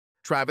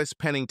Travis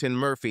Pennington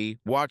Murphy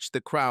watched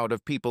the crowd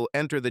of people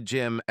enter the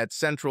gym at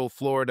Central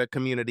Florida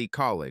Community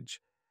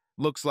College.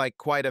 Looks like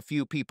quite a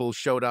few people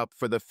showed up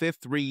for the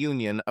fifth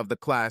reunion of the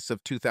class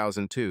of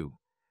 2002.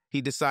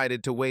 He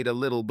decided to wait a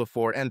little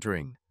before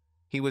entering.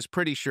 He was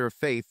pretty sure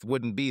Faith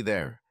wouldn't be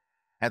there.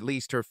 At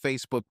least her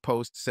Facebook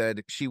post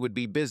said she would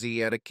be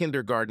busy at a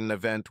kindergarten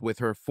event with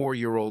her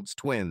 4-year-old's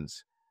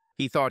twins.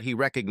 He thought he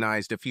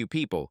recognized a few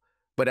people,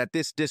 but at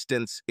this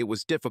distance it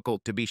was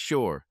difficult to be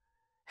sure.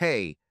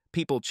 Hey,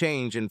 people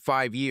change in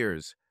 5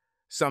 years.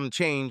 Some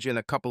change in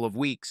a couple of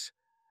weeks.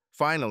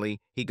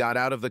 Finally, he got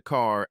out of the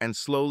car and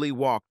slowly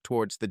walked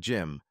towards the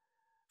gym.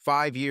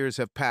 5 years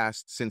have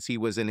passed since he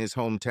was in his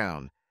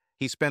hometown.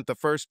 He spent the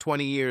first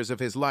 20 years of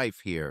his life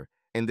here,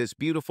 in this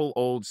beautiful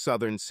old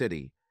southern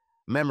city.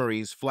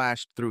 Memories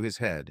flashed through his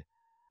head.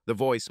 The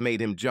voice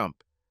made him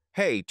jump.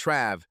 "Hey,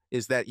 Trav,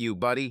 is that you,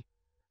 buddy?"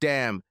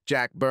 "Damn,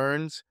 Jack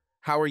Burns,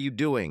 how are you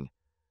doing?"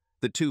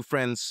 The two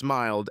friends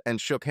smiled and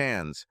shook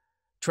hands.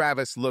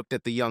 Travis looked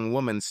at the young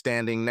woman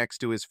standing next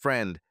to his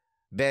friend.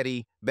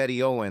 Betty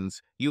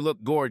Owens, you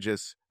look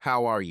gorgeous.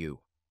 How are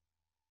you?"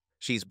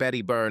 "She's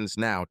Betty Burns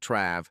now,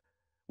 Trav.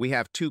 We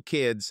have 2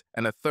 kids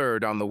and a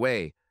third on the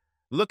way."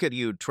 "Look at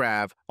you,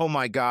 Trav. Oh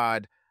my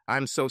God.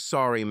 I'm so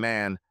sorry,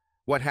 man.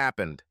 What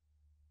happened?"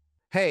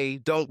 "Hey,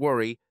 don't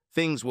worry.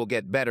 Things will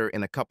get better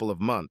in a couple of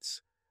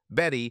months."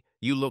 "Betty,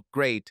 you look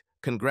great.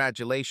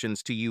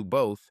 Congratulations to you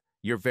both.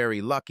 You're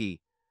very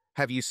lucky.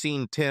 Have you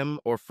seen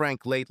Tim or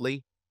Frank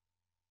lately?"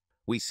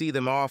 "We see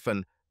them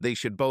often. They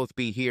should both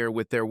be here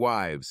with their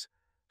wives.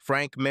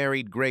 Frank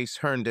married Grace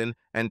Herndon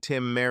and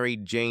Tim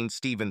married Jane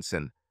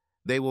Stevenson.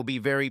 They will be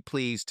very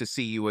pleased to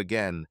see you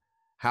again.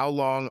 How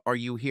long are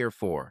you here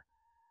for?"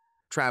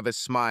 Travis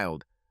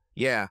smiled.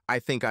 "Yeah, I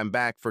think I'm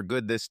back for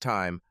good this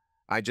time.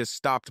 I just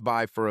stopped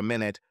by for a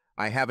minute.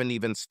 I haven't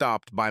even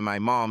stopped by my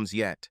mom's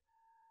yet."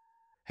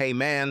 "Hey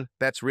man,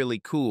 that's really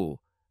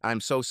cool. I'm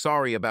so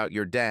sorry about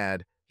your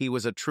dad. He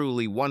was a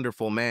truly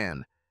wonderful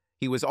man.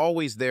 He was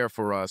always there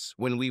for us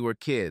when we were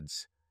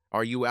kids.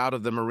 Are you out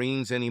of the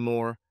Marines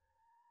anymore?"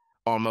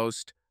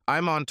 "Almost.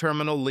 I'm on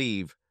terminal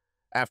leave.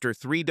 After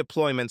 3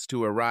 deployments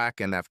to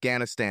Iraq and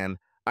Afghanistan,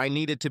 I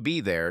needed to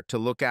be there to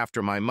look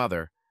after my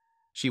mother.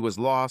 She was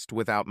lost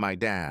without my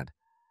dad."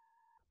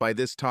 By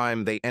this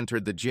time, they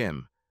entered the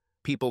gym.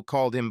 People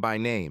called him by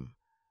name.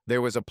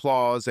 There was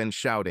applause and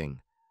shouting.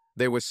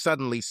 There was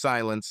suddenly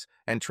silence,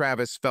 and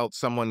Travis felt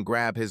someone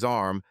grab his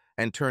arm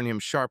and turn him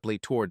sharply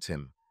towards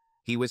him.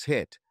 He was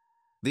hit.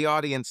 The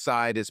audience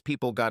sighed as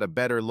people got a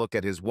better look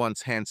at his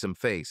once handsome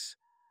face.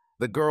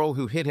 The girl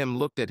who hit him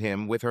looked at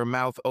him with her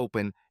mouth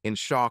open in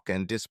shock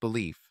and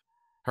disbelief.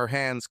 Her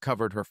hands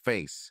covered her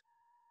face.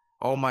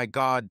 "Oh my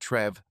God,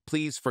 Trev,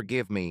 please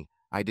forgive me.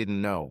 I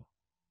didn't know."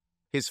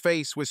 His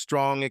face was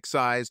strong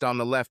excised on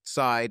the left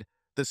side.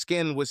 The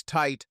skin was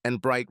tight and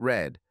bright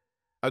red.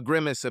 A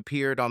grimace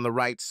appeared on the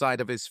right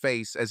side of his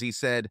face as he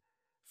said,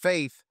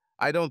 "Faith,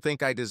 I don't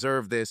think I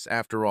deserve this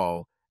after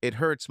all. It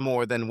hurts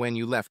more than when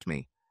you left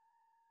me."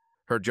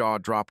 Her jaw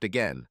dropped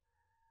again.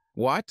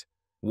 What?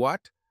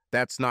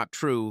 That's not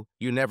true.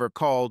 You never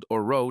called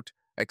or wrote,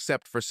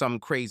 except for some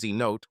crazy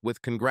note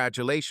with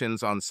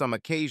congratulations on some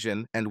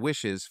occasion and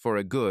wishes for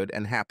a good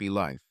and happy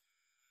life."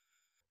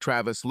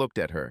 Travis looked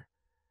at her.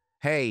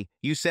 "Hey,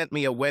 you sent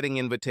me a wedding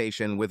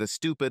invitation with a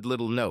stupid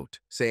little note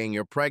saying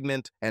you're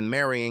pregnant and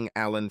marrying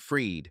Alan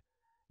Freed.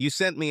 You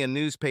sent me a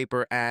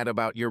newspaper ad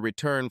about your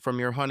return from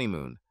your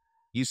honeymoon.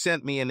 You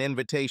sent me an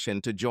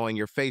invitation to join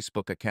your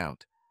Facebook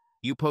account.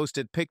 You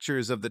posted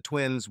pictures of the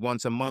twins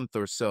once a month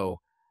or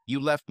so.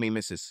 You left me,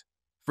 Mrs.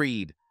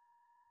 Freed."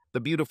 The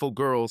beautiful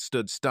girl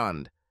stood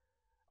stunned.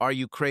 "Are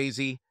you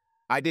crazy?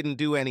 I didn't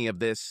do any of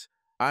this.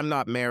 I'm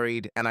not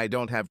married and I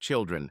don't have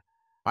children.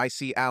 I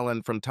see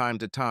Alan from time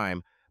to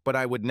time, but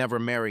I would never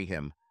marry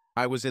him.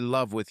 I was in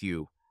love with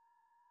you."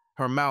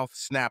 Her mouth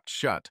snapped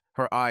shut.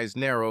 Her eyes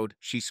narrowed.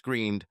 She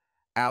screamed,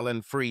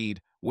 "Alan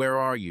Freed, where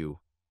are you?"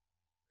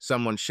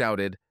 Someone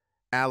shouted,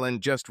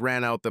 "Alan just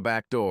ran out the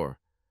back door."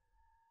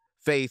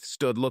 Faith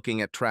stood looking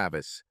at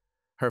Travis.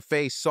 Her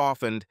face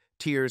softened,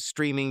 tears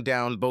streaming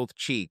down both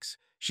cheeks.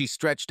 She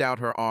stretched out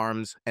her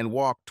arms and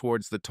walked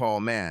towards the tall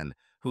man,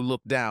 who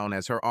looked down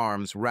as her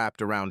arms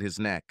wrapped around his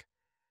neck.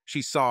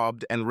 She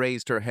sobbed and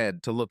raised her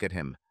head to look at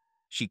him.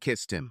 She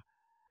kissed him.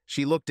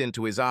 She looked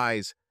into his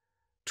eyes.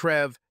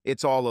 "Trev,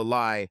 it's all a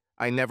lie.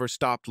 I never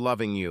stopped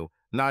loving you,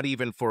 not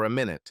even for a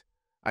minute.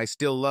 I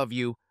still love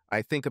you.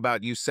 I think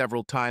about you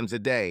several times a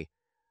day.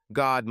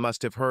 God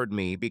must have heard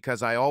me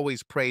because I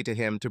always pray to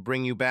him to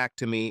bring you back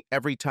to me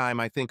every time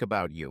I think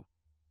about you."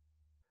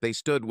 They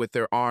stood with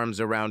their arms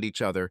around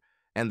each other,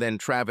 and then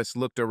Travis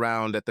looked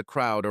around at the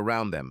crowd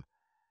around them.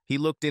 He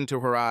looked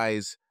into her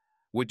eyes.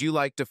 "Would you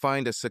like to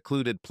find a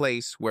secluded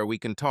place where we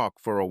can talk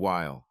for a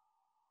while?"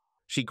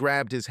 She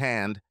grabbed his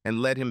hand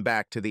and led him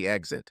back to the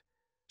exit.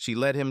 She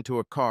led him to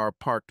a car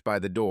parked by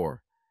the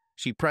door.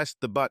 She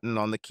pressed the button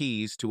on the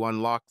keys to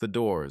unlock the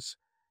doors.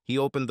 He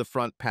opened the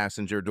front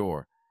passenger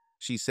door.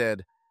 She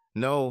said,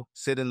 "No,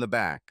 sit in the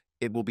back.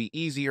 It will be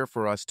easier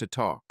for us to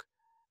talk."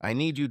 I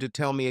need you to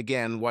tell me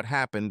again what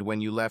happened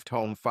when you left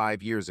home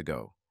 5 years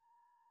ago.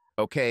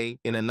 Okay,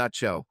 in a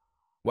nutshell,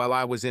 while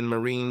I was in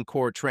Marine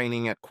Corps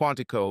training at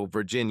Quantico,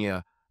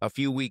 Virginia, a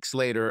few weeks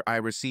later I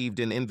received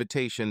an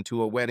invitation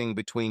to a wedding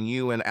between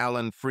you and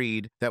Alan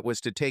Freed that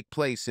was to take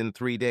place in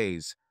 3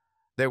 days.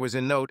 There was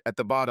a note at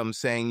the bottom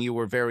saying you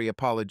were very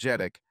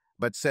apologetic,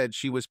 but said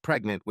she was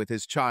pregnant with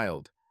his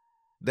child.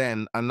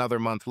 Then, another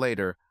month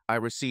later, I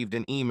received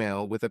an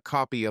email with a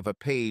copy of a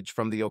page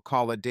from the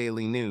Ocala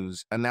Daily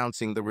News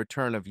announcing the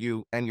return of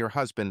you and your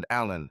husband,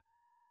 Alan.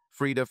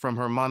 Frida from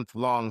her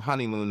month-long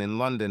honeymoon in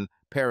London,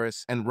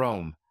 Paris, and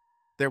Rome.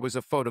 There was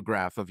a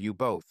photograph of you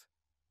both.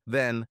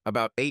 Then,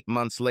 about 8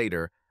 months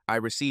later, I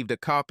received a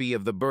copy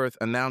of the birth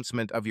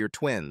announcement of your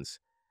twins.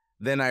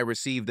 Then I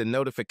received a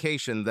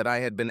notification that I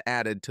had been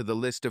added to the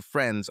list of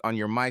friends on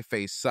your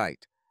MyFace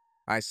site.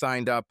 I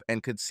signed up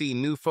and could see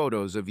new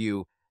photos of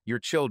you, your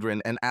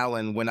children, and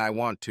Alan when I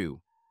want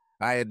to.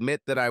 I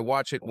admit that I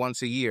watch it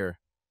once a year.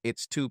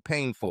 It's too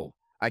painful.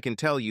 I can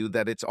tell you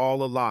that it's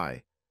all a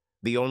lie.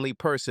 The only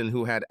person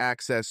who had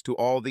access to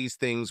all these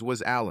things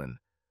was Alan.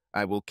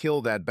 I will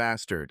kill that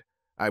bastard.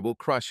 I will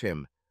crush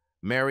him.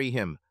 Marry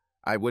him.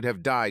 I would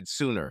have died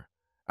sooner.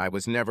 I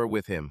was never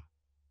with him.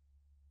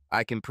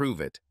 I can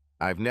prove it.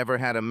 I've never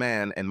had a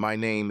man and my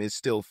name is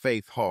still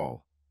Faith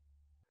Hall.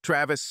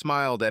 Travis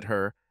smiled at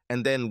her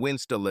and then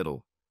winced a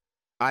little.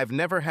 I've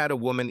never had a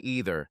woman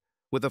either.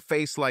 With a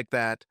face like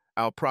that,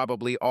 I'll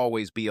probably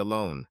always be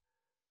alone.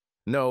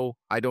 No,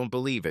 I don't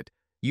believe it.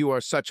 You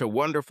are such a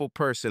wonderful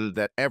person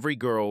that every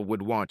girl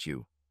would want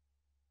you.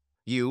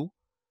 You?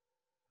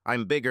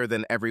 I'm bigger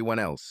than everyone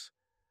else.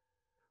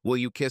 Will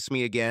you kiss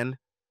me again?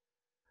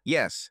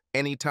 Yes,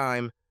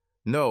 anytime.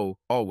 No,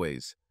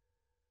 always.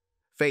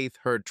 Faith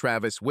heard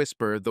Travis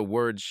whisper the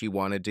words she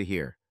wanted to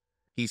hear.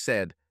 He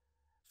said,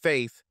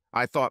 Faith,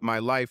 I thought my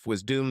life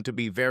was doomed to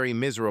be very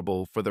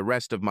miserable for the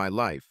rest of my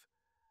life.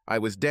 I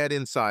was dead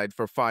inside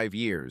for 5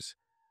 years.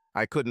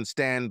 I couldn't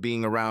stand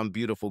being around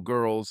beautiful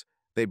girls.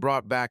 They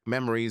brought back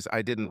memories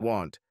I didn't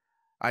want.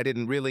 I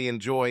didn't really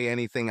enjoy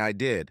anything I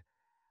did.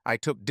 I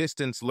took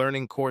distance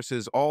learning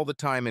courses all the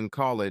time in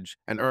college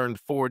and earned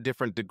 4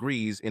 different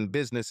degrees in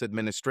business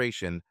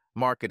administration,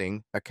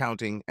 marketing,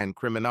 accounting, and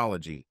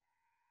criminology.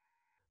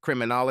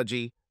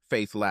 Criminology?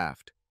 Faith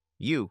laughed.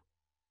 You.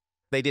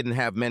 They didn't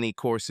have many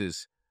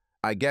courses.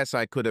 I guess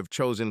I could have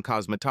chosen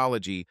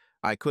cosmetology.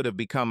 I could have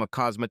become a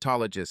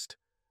cosmetologist.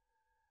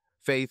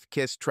 Faith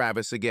kissed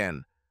Travis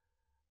again.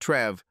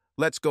 Trev,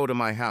 let's go to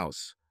my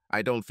house.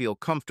 I don't feel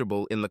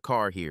comfortable in the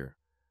car here.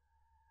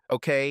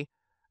 Okay,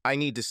 I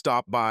need to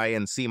stop by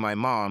and see my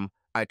mom.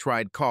 I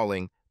tried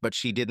calling, but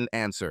she didn't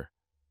answer.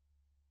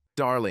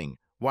 Darling,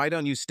 why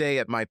don't you stay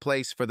at my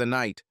place for the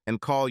night and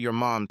call your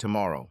mom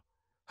tomorrow?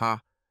 Huh?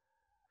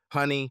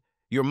 Honey,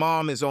 your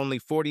mom is only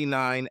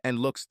 49 and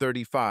looks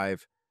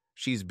 35.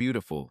 She's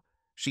beautiful.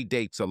 She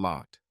dates a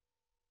lot.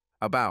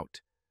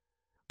 About.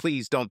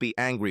 Please don't be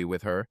angry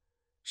with her.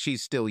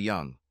 She's still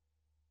young.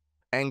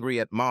 Angry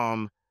at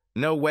Mom?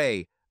 No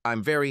way.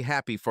 I'm very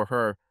happy for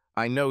her.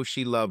 I know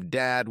she loved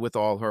Dad with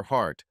all her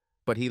heart,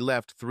 but he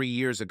left 3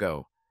 years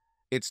ago.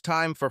 It's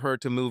time for her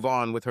to move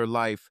on with her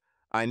life.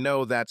 I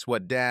know that's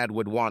what Dad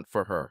would want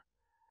for her.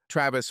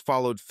 Travis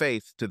followed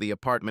Faith to the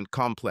apartment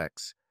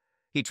complex.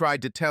 He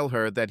tried to tell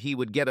her that he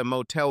would get a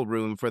motel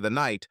room for the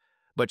night,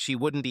 but she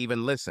wouldn't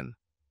even listen.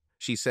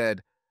 She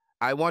said,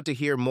 I want to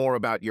hear more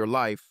about your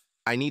life.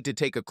 I need to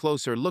take a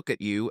closer look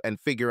at you and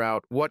figure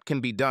out what can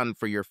be done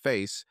for your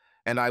face,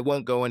 and I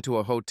won't go into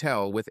a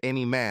hotel with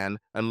any man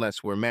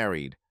unless we're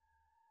married.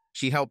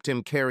 She helped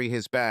him carry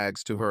his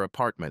bags to her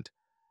apartment.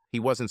 He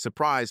wasn't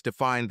surprised to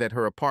find that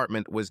her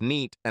apartment was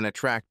neat and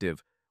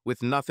attractive,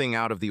 with nothing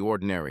out of the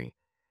ordinary.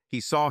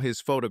 He saw his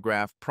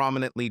photograph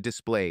prominently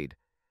displayed.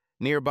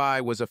 Nearby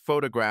was a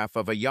photograph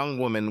of a young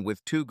woman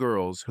with 2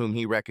 girls whom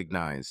he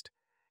recognized.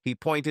 He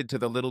pointed to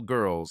the little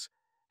girls.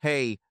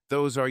 Hey,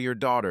 those are your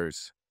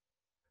daughters.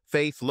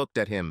 Faith looked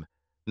at him.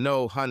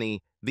 No,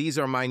 honey, these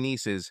are my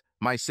nieces,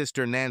 my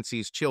sister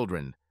Nancy's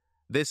children.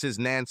 This is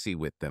Nancy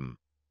with them.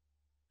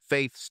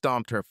 Faith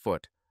stomped her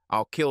foot.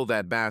 I'll kill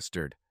that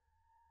bastard.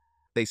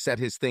 They set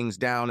his things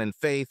down and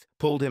Faith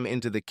pulled him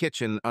into the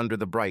kitchen under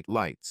the bright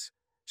lights.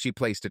 She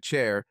placed a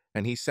chair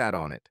and he sat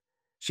on it.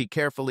 She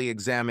carefully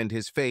examined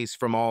his face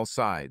from all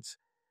sides.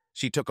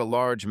 She took a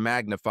large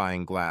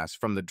magnifying glass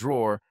from the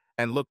drawer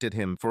and looked at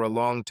him for a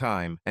long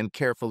time and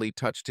carefully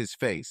touched his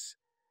face.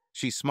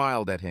 She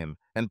smiled at him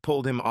and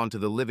pulled him onto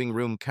the living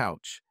room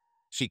couch.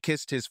 She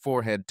kissed his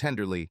forehead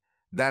tenderly.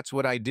 That's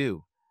what I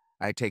do.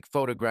 I take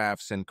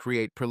photographs and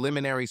create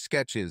preliminary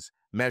sketches,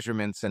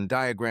 measurements, and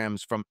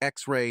diagrams from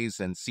X-rays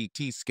and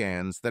CT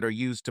scans that are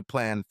used to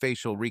plan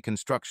facial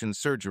reconstruction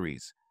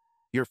surgeries.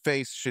 Your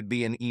face should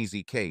be an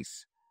easy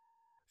case.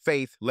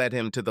 Faith led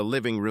him to the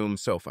living room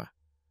sofa.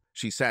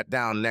 She sat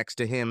down next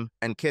to him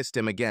and kissed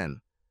him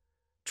again.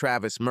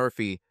 Travis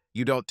Murphy,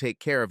 you don't take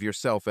care of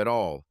yourself at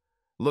all.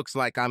 Looks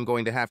like I'm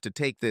going to have to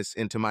take this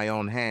into my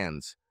own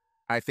hands.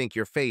 I think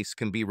your face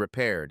can be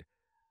repaired.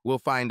 We'll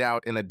find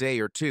out in a day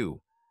or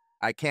two.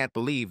 I can't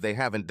believe they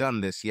haven't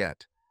done this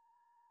yet.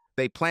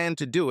 They plan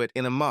to do it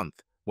in a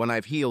month, when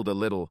I've healed a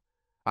little.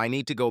 I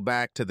need to go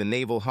back to the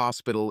Naval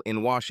Hospital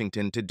in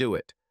Washington to do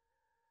it.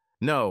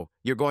 No,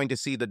 you're going to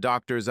see the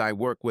doctors I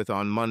work with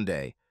on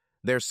Monday.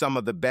 They're some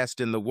of the best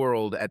in the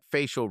world at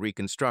facial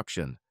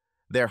reconstruction.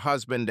 They're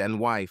husband and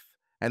wife,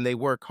 and they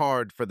work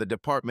hard for the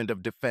Department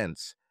of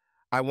Defense.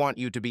 I want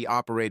you to be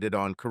operated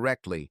on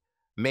correctly.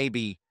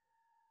 Maybe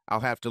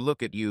I'll have to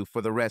look at you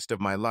for the rest of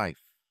my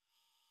life.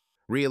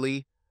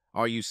 Really?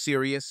 Are you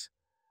serious?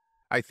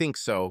 I think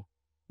so.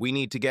 We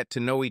need to get to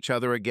know each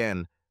other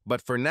again,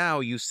 but for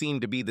now you seem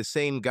to be the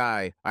same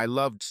guy I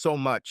loved so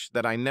much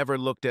that I never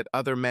looked at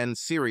other men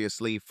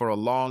seriously for a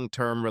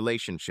long-term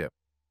relationship.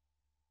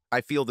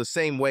 I feel the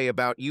same way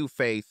about you,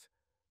 Faith.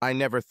 I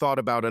never thought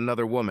about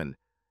another woman.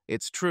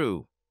 It's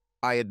true.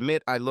 I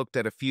admit I looked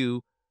at a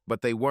few,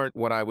 but they weren't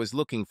what I was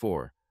looking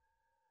for.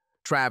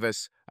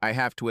 Travis, I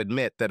have to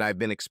admit that I've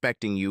been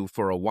expecting you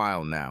for a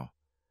while now.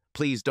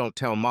 Please don't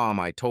tell Mom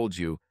I told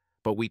you,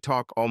 but we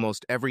talk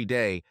almost every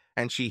day,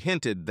 and she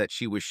hinted that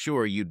she was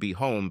sure you'd be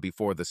home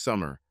before the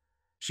summer.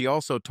 She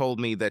also told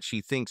me that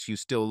she thinks you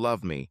still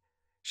love me.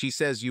 She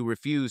says you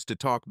refuse to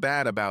talk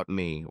bad about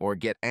me or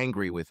get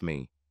angry with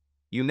me.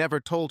 You never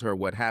told her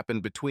what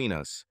happened between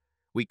us.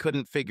 We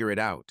couldn't figure it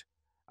out.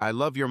 I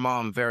love your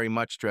mom very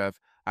much, Trev.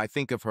 I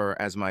think of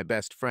her as my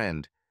best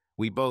friend.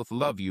 We both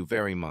love you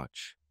very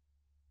much.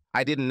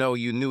 I didn't know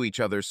you knew each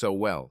other so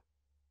well.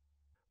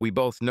 We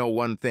both know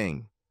one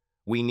thing.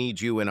 We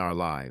need you in our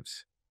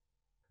lives.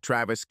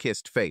 Travis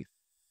kissed Faith.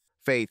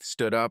 Faith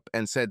stood up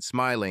and said,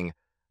 smiling,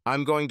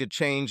 I'm going to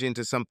change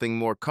into something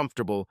more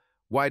comfortable.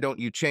 Why don't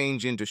you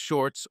change into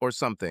shorts or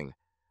something?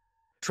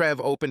 Trev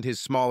opened his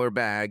smaller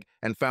bag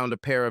and found a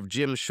pair of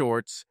gym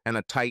shorts and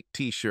a tight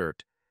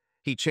t-shirt.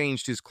 He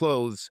changed his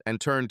clothes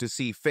and turned to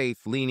see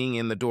Faith leaning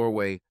in the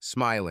doorway,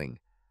 smiling.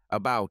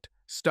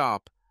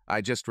 Stop,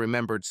 I just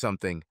remembered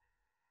something.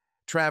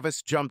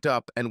 Travis jumped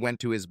up and went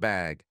to his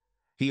bag.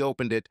 He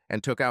opened it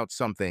and took out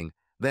something,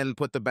 then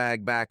put the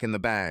bag back in the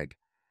bag.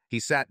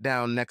 He sat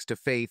down next to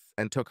Faith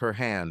and took her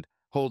hand,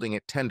 holding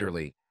it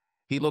tenderly.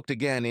 He looked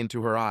again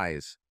into her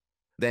eyes.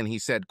 Then he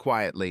said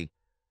quietly,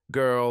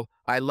 Girl,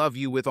 I love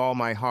you with all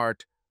my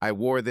heart. I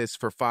wore this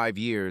for 5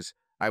 years.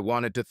 I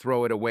wanted to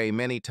throw it away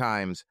many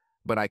times,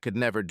 but I could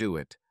never do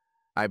it.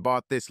 I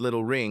bought this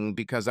little ring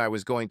because I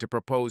was going to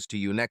propose to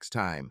you next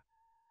time.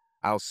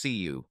 I'll see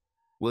you.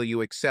 Will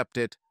you accept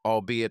it,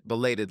 albeit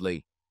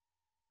belatedly?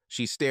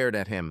 She stared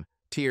at him,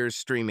 tears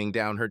streaming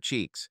down her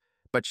cheeks,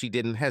 but she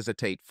didn't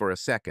hesitate for a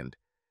second.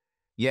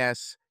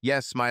 Yes,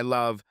 yes, my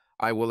love,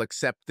 I will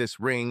accept this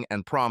ring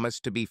and promise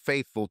to be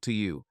faithful to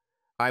you.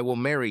 I will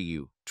marry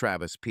you,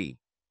 Travis P.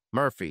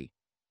 Murphy.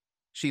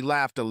 She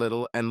laughed a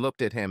little and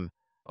looked at him.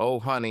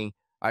 Oh, honey,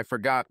 I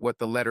forgot what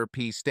the letter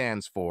P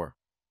stands for.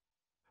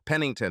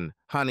 Pennington,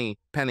 honey,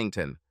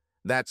 Pennington.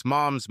 That's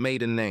Mom's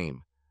maiden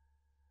name.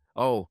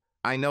 Oh,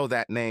 I know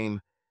that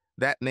name.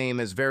 That name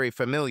is very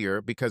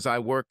familiar because I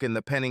work in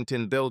the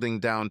Pennington building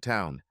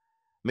downtown.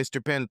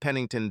 Mr.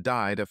 Pennington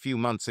died a few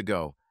months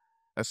ago.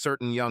 A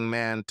certain young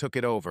man took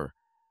it over.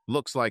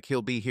 Looks like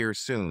he'll be here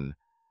soon.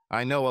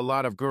 I know a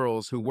lot of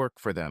girls who work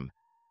for them.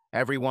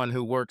 Everyone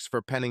who works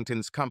for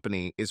Pennington's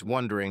company is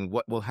wondering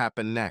what will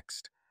happen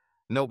next.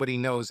 Nobody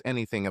knows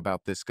anything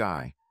about this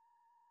guy.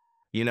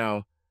 You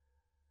know,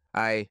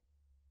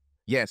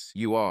 Yes,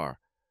 you are.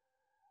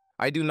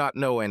 I do not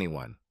know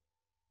anyone.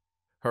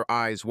 Her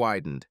eyes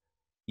widened.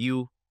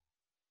 You?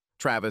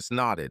 Travis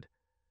nodded.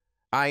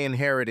 I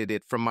inherited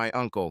it from my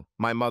uncle,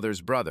 my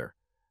mother's brother.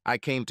 I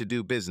came to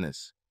do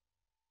business.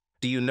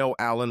 Do you know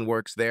Alan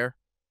works there?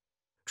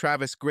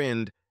 Travis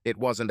grinned. It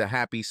wasn't a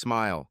happy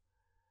smile.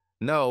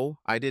 No,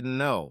 I didn't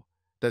know.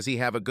 Does he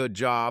have a good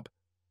job?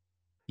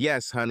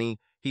 Yes, honey.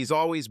 He's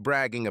always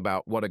bragging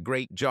about what a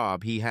great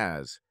job he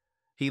has.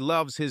 He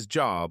loves his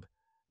job.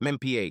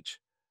 MPH.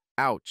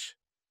 Ouch.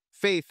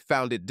 Faith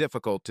found it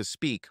difficult to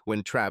speak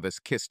when Travis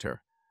kissed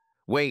her.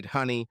 Wait,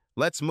 honey,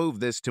 let's move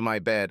this to my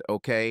bed,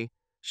 okay?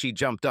 She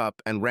jumped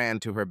up and ran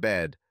to her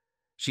bed.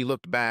 She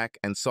looked back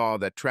and saw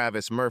that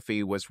Travis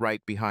Murphy was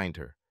right behind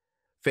her.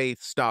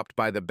 Faith stopped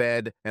by the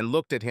bed and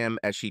looked at him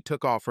as she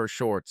took off her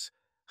shorts.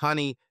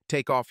 Honey,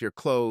 take off your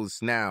clothes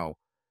now.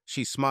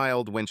 She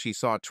smiled when she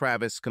saw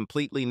Travis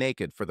completely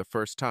naked for the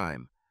first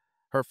time.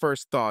 Her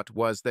first thought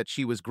was that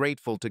she was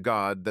grateful to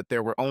God that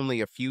there were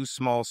only a few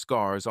small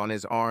scars on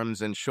his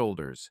arms and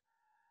shoulders.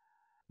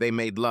 They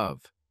made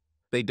love.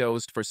 They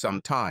dozed for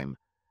some time.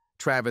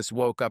 Travis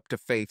woke up to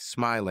Faith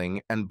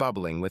smiling and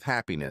bubbling with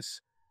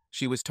happiness.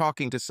 She was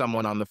talking to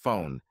someone on the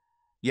phone.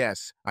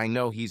 Yes, I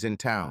know he's in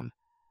town.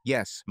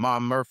 Yes,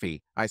 Mom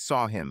Murphy, I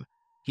saw him.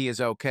 He is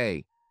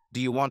okay.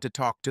 Do you want to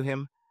talk to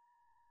him?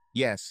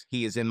 Yes,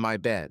 he is in my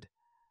bed.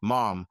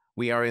 Mom,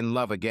 we are in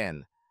love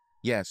again.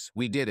 Yes,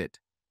 we did it.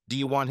 Do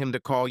you want him to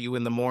call you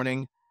in the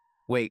morning?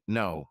 Wait,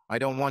 no, I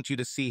don't want you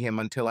to see him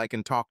until I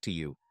can talk to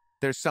you.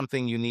 There's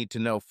something you need to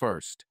know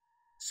first.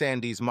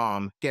 Sandy's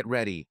mom, get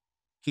ready.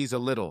 He's a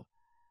little.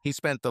 He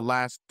spent the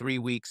last 3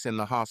 weeks in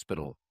the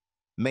hospital.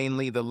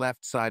 Mainly the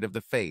left side of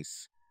the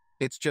face.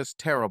 It's just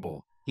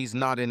terrible. He's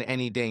not in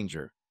any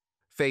danger.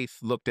 Faith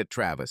looked at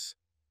Travis.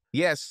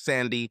 Yes,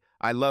 Sandy,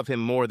 I love him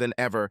more than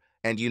ever,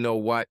 and you know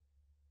what?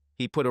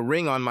 He put a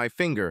ring on my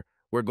finger.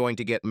 We're going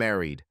to get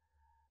married.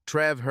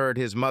 Trev heard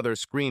his mother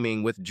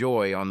screaming with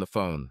joy on the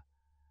phone.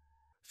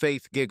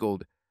 Faith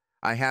giggled.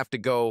 I have to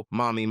go,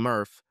 Mommy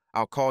Murph.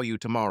 I'll call you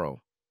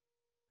tomorrow.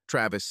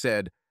 Travis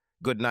said,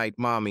 Good night,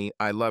 Mommy.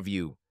 I love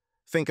you.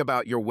 Think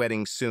about your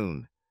wedding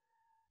soon.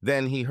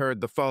 Then he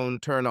heard the phone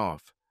turn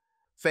off.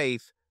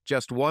 Faith,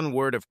 just one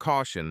word of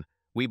caution.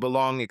 We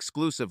belong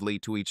exclusively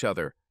to each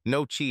other.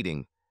 No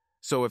cheating.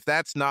 So if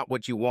that's not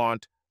what you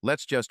want,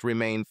 let's just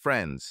remain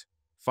friends.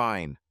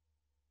 Fine.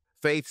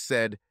 Faith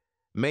said,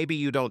 Maybe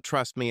you don't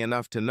trust me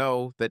enough to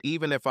know that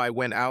even if I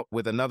went out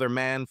with another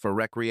man for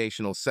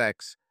recreational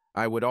sex,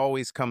 I would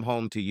always come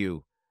home to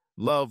you.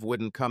 Love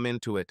wouldn't come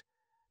into it.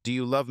 Do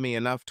you love me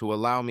enough to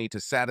allow me to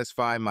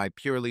satisfy my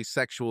purely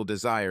sexual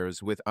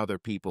desires with other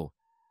people?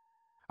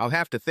 I'll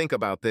have to think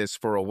about this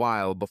for a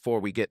while before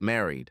we get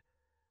married.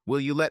 Will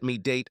you let me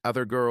date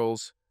other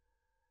girls?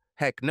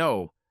 Heck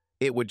no.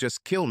 It would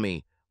just kill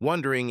me,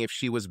 wondering if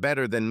she was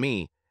better than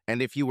me,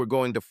 and if you were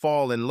going to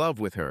fall in love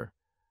with her.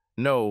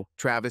 No,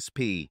 Travis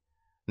P.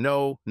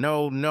 No,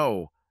 no,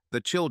 no.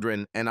 The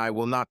children and I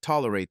will not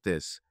tolerate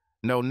this.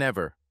 No,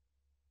 never.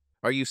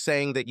 Are you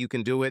saying that you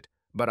can do it,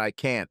 but I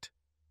can't?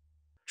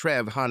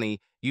 Trev,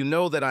 honey, you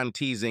know that I'm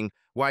teasing.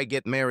 Why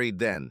get married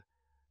then?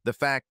 The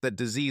fact that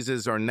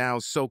diseases are now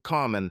so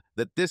common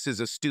that this is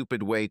a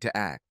stupid way to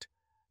act.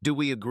 Do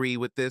we agree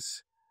with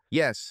this?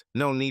 Yes,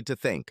 no need to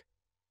think.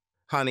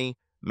 Honey,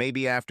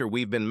 maybe after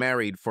we've been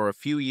married for a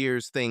few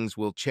years things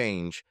will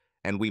change,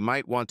 and we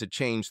might want to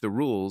change the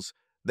rules,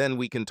 then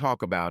we can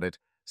talk about it,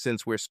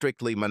 since we're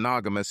strictly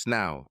monogamous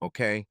now,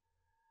 okay?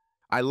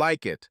 I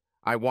like it.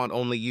 I want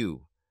only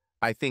you.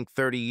 I think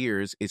 30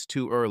 years is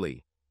too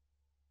early.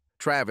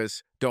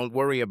 Travis, don't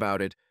worry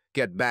about it.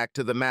 Get back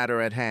to the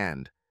matter at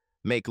hand.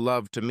 Make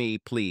love to me,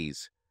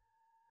 please.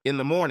 In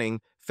the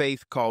morning,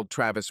 Faith called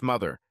Travis'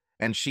 mother,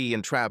 and she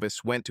and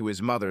Travis went to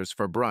his mother's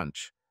for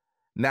brunch.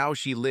 Now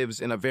she lives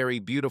in a very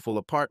beautiful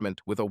apartment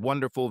with a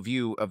wonderful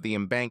view of the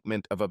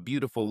embankment of a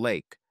beautiful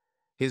lake.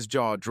 His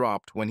jaw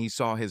dropped when he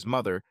saw his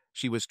mother.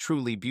 She was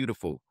truly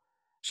beautiful.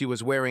 She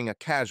was wearing a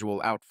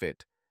casual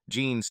outfit,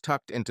 jeans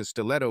tucked into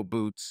stiletto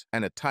boots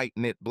and a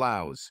tight-knit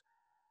blouse.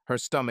 Her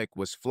stomach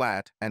was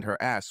flat and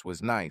her ass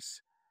was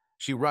nice.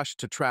 She rushed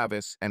to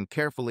Travis and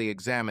carefully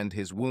examined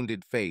his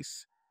wounded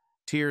face.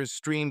 Tears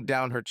streamed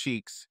down her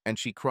cheeks and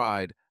she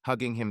cried,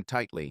 hugging him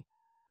tightly.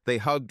 They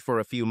hugged for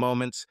a few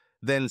moments.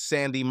 Then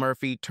Sandy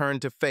Murphy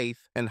turned to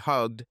Faith and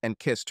hugged and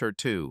kissed her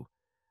too.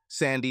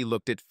 Sandy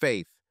looked at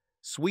Faith.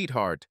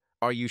 Sweetheart,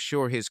 are you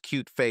sure his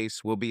cute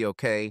face will be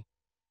okay?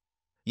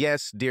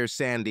 Yes, dear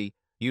Sandy,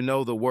 you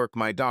know the work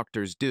my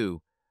doctors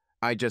do.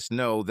 I just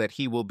know that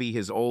he will be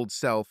his old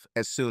self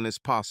as soon as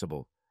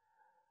possible.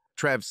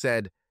 Trev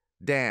said,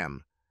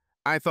 Damn,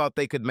 I thought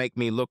they could make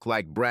me look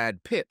like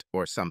Brad Pitt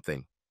or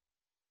something.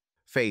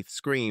 Faith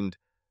screamed,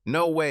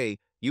 No way,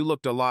 you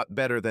looked a lot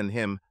better than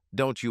him.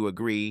 Don't you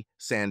agree,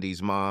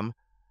 Sandy's mom?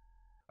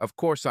 Of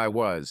course I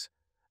was.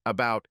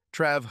 About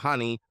Trev,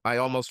 honey, I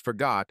almost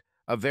forgot.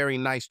 A very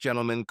nice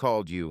gentleman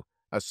called you,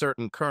 a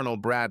certain Colonel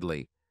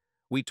Bradley.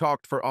 We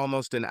talked for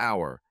almost an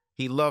hour.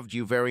 He loved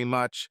you very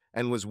much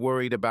and was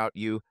worried about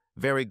you,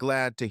 very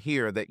glad to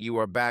hear that you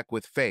are back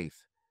with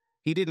Faith.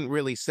 He didn't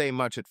really say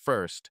much at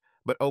first,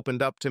 but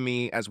opened up to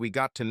me as we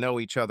got to know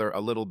each other a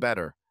little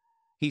better.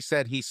 He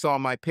said he saw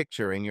my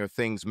picture in your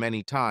things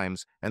many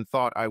times and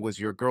thought I was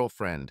your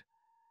girlfriend.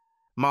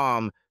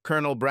 Mom,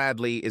 Colonel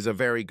Bradley is a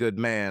very good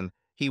man.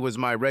 He was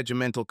my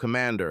regimental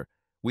commander.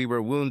 We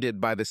were wounded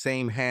by the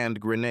same hand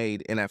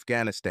grenade in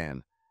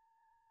Afghanistan.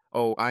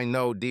 Oh, I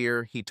know,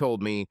 dear, he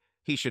told me.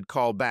 He should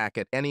call back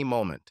at any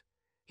moment.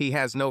 He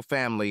has no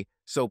family,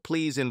 so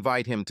please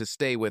invite him to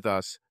stay with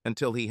us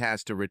until he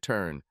has to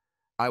return.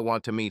 I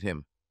want to meet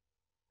him.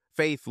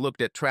 Faith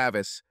looked at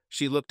Travis.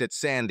 She looked at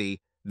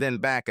Sandy, then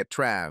back at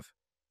Trav.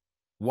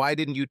 Why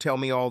didn't you tell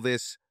me all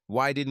this?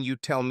 Why didn't you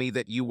tell me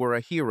that you were a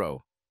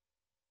hero?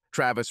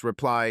 Travis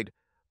replied,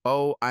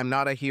 Oh, I'm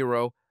not a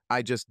hero.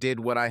 I just did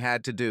what I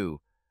had to do.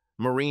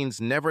 Marines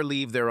never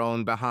leave their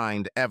own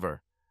behind,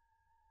 ever.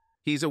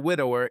 He's a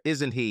widower,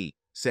 isn't he?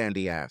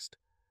 Sandy asked.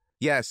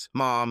 Yes,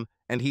 Mom,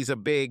 and he's a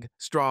big,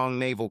 strong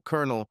naval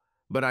colonel,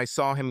 but I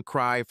saw him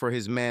cry for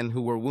his men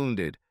who were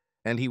wounded,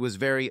 and he was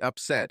very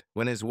upset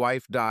when his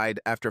wife died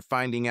after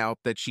finding out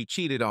that she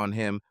cheated on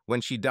him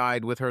when she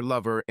died with her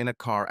lover in a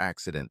car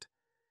accident.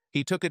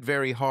 He took it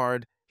very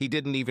hard. He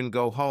didn't even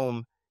go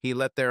home. He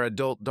let their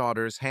adult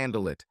daughters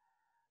handle it.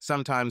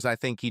 Sometimes I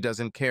think he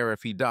doesn't care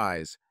if he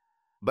dies,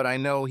 but I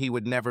know he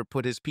would never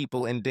put his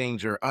people in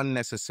danger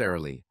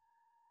unnecessarily.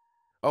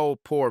 Oh,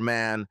 poor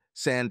man,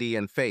 Sandy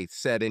and Faith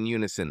said in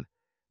unison.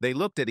 They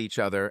looked at each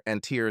other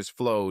and tears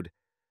flowed.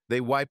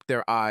 They wiped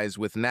their eyes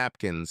with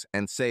napkins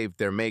and saved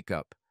their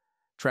makeup.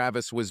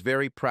 Travis was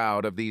very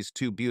proud of these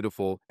two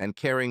beautiful and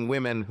caring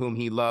women whom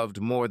he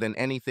loved more than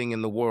anything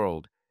in the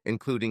world,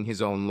 including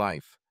his own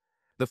life.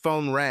 The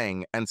phone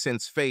rang, and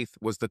since Faith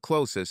was the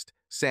closest,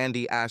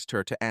 Sandy asked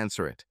her to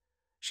answer it.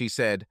 She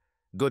said,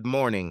 "Good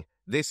morning,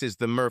 this is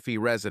the Murphy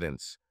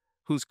residence.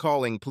 Who's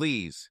calling,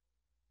 please?"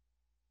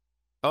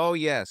 "Oh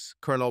yes,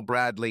 Colonel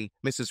Bradley,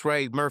 Mrs.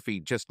 Ray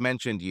Murphy just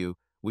mentioned you.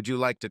 Would you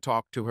like to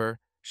talk to her?"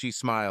 She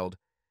smiled.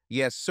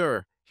 "Yes,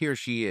 sir, here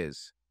she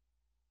is."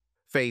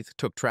 Faith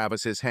took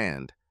Travis's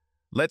hand.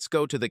 "Let's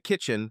go to the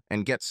kitchen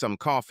and get some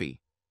coffee."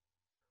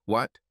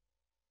 "What?"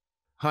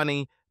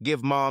 "Honey,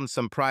 give Mom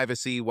some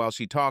privacy while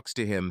she talks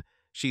to him.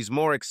 She's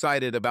more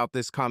excited about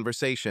this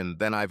conversation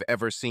than I've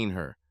ever seen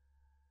her."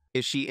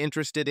 "Is she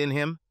interested in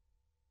him?"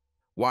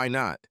 "Why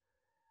not?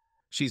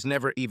 She's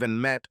never even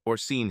met or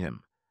seen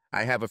him.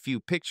 I have a few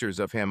pictures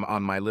of him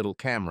on my little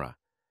camera."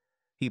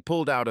 He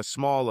pulled out a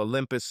small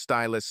Olympus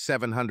Stylus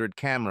 700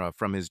 camera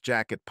from his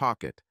jacket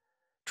pocket.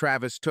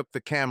 Travis took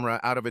the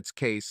camera out of its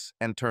case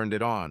and turned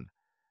it on.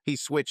 He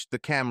switched the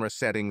camera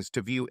settings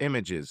to view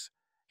images.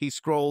 He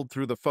scrolled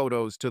through the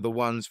photos to the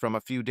ones from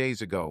a few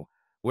days ago,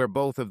 where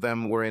both of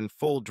them were in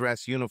full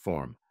dress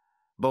uniform.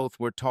 Both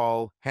were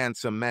tall,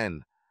 handsome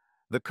men.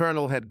 The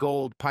colonel had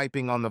gold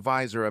piping on the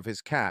visor of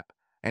his cap,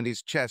 and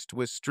his chest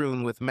was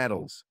strewn with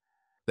medals.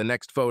 The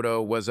next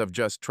photo was of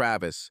just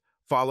Travis,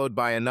 followed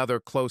by another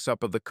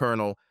close-up of the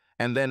colonel,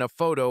 and then a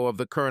photo of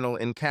the colonel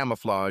in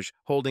camouflage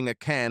holding a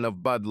can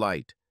of Bud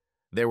Light.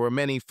 There were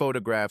many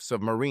photographs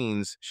of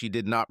Marines she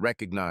did not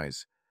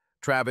recognize.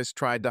 Travis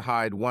tried to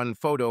hide one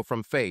photo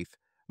from Faith,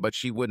 but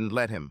she wouldn't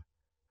let him.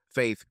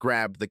 Faith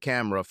grabbed the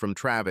camera from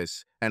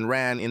Travis and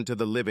ran into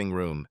the living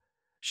room.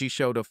 She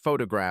showed a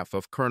photograph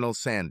of Colonel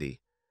Sandy.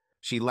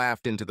 She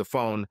laughed into the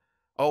phone.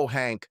 "Oh,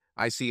 Hank,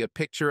 I see a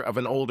picture of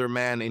an older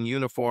man in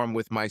uniform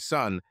with my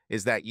son.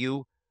 Is that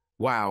you?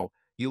 Wow,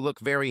 you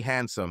look very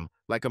handsome,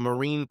 like a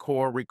Marine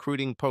Corps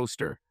recruiting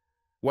poster.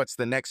 What's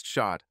the next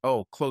shot?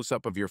 Oh,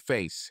 close-up of your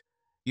face.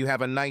 You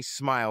have a nice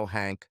smile,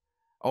 Hank.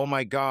 Oh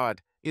my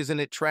God,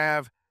 isn't it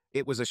Trav?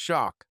 It was a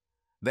shock."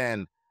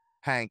 Then,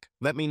 "Hank,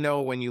 let me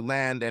know when you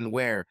land and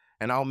where,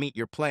 and I'll meet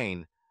your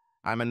plane.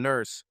 I'm a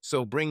nurse,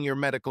 so bring your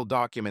medical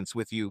documents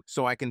with you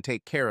so I can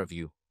take care of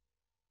you."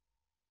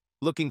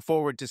 "Looking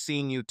forward to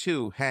seeing you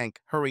too,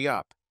 Hank. Hurry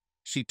up."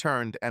 She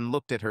turned and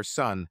looked at her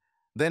son,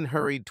 then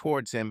hurried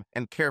towards him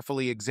and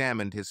carefully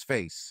examined his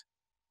face.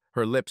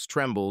 Her lips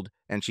trembled,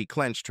 and she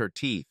clenched her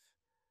teeth.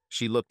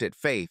 She looked at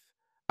Faith.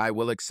 "I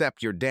will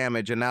accept your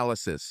damage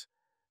analysis.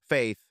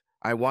 Faith,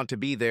 I want to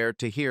be there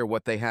to hear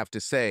what they have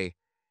to say.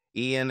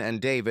 Ian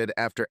and David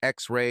after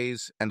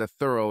X-rays and a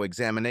thorough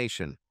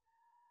examination."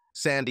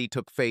 Sandy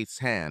took Faith's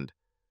hand.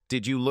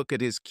 "Did you look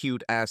at his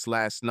cute ass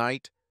last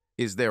night?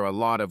 Is there a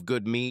lot of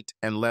good meat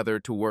and leather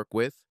to work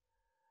with?"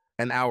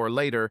 An hour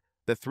later,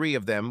 the three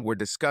of them were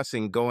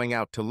discussing going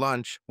out to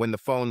lunch when the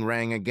phone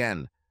rang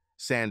again.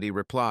 Sandy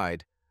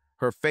replied.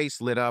 Her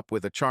face lit up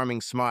with a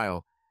charming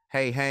smile.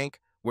 "Hey,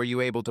 Hank, were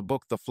you able to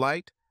book the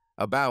flight?"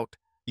 "About.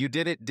 You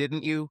did it,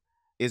 didn't you?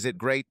 Is it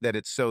great that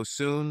it's so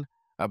soon?"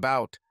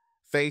 "About.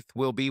 Faith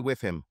will be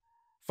with him."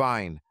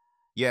 "Fine.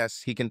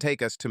 Yes, he can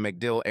take us to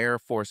MacDill Air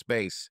Force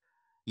Base."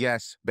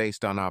 "Yes,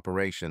 based on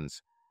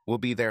operations. We'll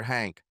be there,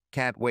 Hank.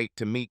 Can't wait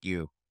to meet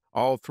you."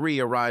 All three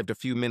arrived a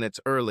few minutes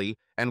early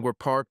and were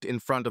parked in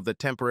front of the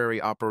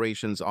temporary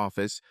operations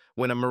office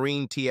when a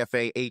Marine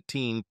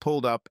TFA-18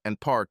 pulled up and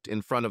parked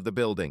in front of the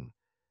building.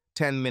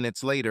 10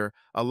 minutes later,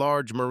 a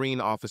large Marine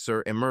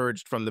officer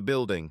emerged from the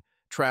building.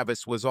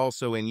 Travis was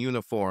also in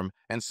uniform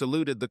and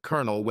saluted the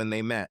colonel when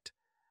they met.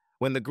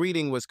 When the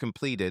greeting was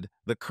completed,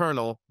 the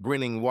colonel,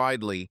 grinning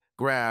widely,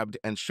 grabbed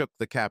and shook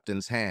the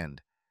captain's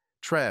hand.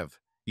 "Trev,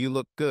 you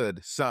look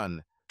good,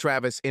 son."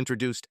 Travis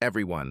introduced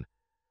everyone.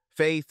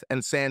 Faith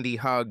and Sandy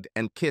hugged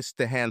and kissed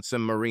the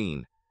handsome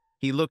Marine.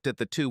 He looked at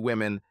the two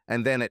women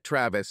and then at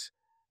Travis.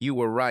 "You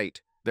were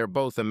right. They're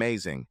both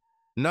amazing.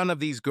 None of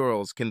these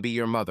girls can be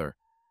your mother."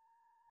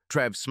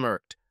 Trev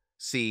smirked.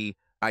 "See,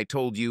 I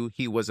told you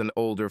he was an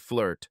older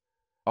flirt.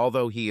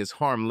 Although he is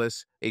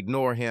harmless,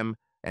 ignore him,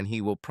 and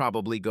he will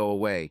probably go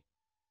away."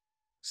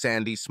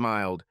 Sandy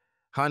smiled.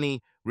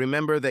 "Honey,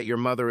 remember that your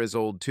mother is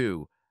old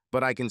too,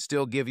 but I can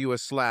still give you a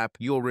slap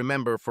you'll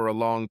remember for a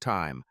long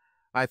time.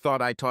 I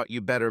thought I taught you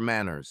better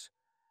manners."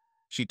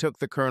 She took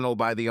the colonel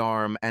by the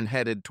arm and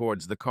headed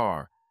towards the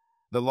car.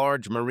 The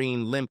large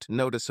Marine limped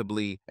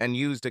noticeably and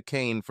used a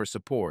cane for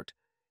support.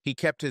 He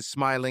kept his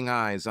smiling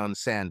eyes on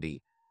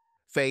Sandy.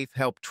 Faith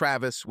helped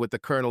Travis with the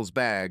colonel's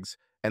bags,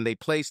 and they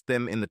placed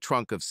them in the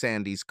trunk of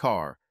Sandy's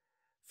car.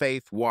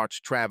 Faith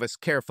watched Travis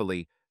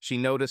carefully. She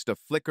noticed a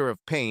flicker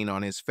of pain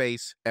on his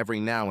face every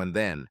now and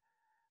then.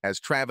 As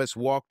Travis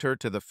walked her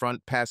to the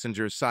front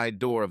passenger's side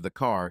door of the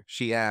car,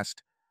 she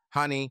asked,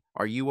 "Honey,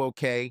 are you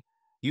okay?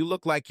 You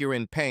look like you're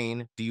in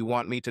pain. Do you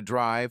want me to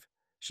drive?"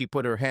 She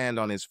put her hand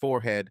on his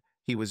forehead.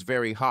 He was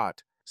very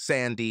hot.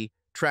 "Sandy,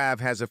 Trav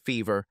has a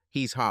fever.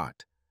 He's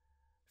hot."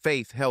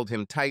 Faith held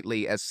him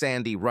tightly as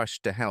Sandy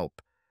rushed to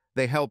help.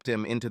 They helped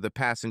him into the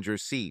passenger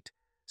seat.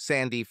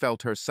 Sandy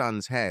felt her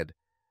son's head.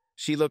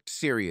 She looked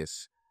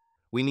serious.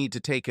 "We need to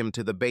take him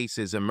to the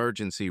base's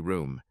emergency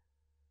room."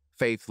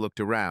 Faith looked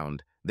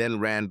around. then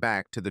ran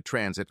back to the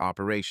transit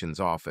operations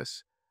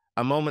office.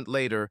 A moment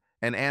later,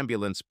 an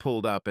ambulance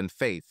pulled up and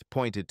Faith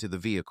pointed to the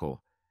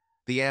vehicle.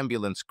 The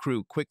ambulance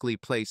crew quickly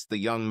placed the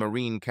young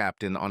Marine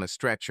captain on a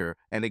stretcher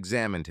and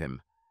examined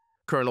him.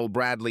 Colonel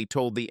Bradley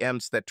told the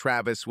EMS that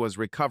Travis was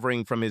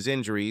recovering from his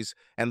injuries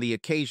and the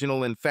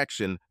occasional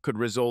infection could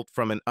result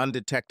from an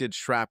undetected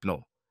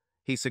shrapnel.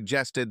 He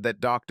suggested that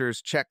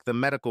doctors check the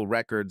medical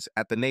records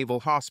at the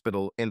Naval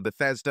Hospital in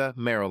Bethesda,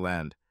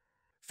 Maryland.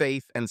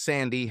 Faith and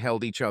Sandy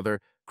held each other,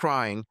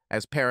 crying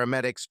as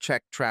paramedics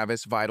checked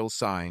Travis' vital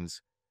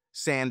signs.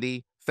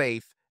 Sandy,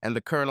 Faith, and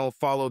the colonel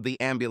followed the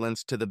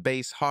ambulance to the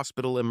base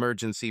hospital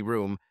emergency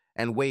room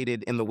and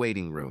waited in the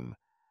waiting room.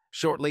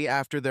 Shortly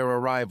after their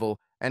arrival,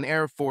 an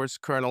Air Force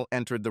colonel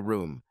entered the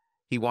room.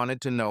 He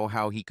wanted to know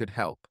how he could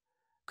help.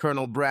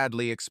 Colonel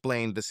Bradley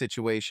explained the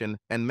situation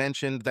and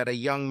mentioned that a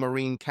young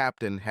Marine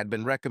captain had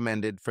been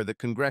recommended for the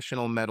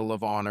Congressional Medal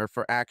of Honor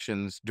for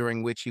actions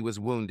during which he was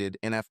wounded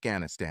in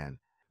Afghanistan.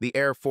 The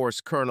Air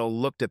Force colonel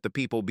looked at the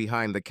people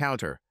behind the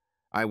counter.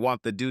 "I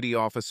want the duty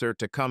officer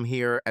to come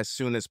here as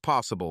soon as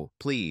possible,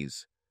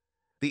 please."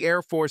 The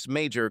Air Force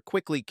major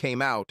quickly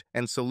came out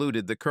and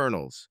saluted the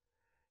colonels.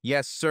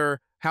 "Yes, sir.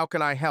 How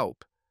can I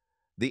help?"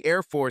 The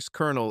Air Force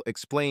colonel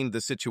explained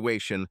the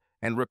situation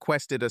and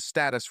requested a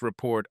status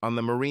report on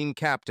the Marine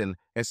captain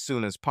as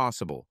soon as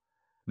possible.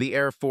 The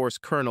Air Force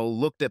colonel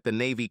looked at the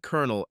Navy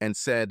colonel and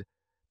said,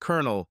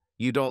 "Colonel,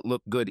 you don't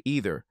look good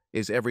either.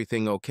 Is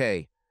everything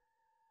okay?"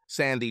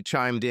 Sandy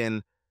chimed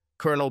in,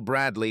 "Colonel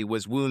Bradley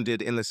was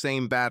wounded in the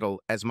same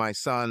battle as my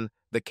son,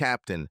 the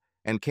captain,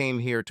 and came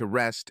here to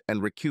rest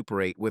and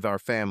recuperate with our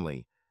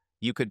family.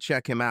 You could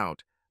check him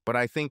out, but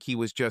I think he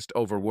was just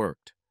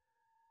overworked."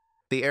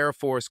 The Air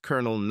Force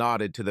colonel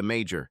nodded to the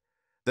major.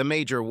 The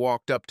major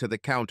walked up to the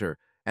counter,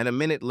 and a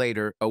minute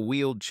later a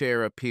wheeled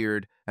chair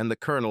appeared and the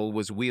colonel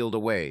was wheeled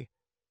away.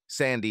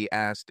 Sandy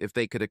asked if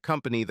they could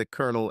accompany the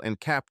colonel and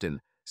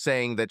captain,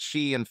 saying that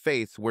she and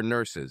Faith were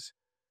nurses.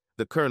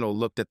 The colonel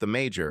looked at the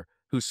major,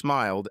 who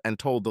smiled and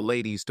told the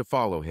ladies to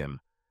follow him.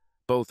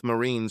 Both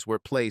Marines were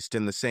placed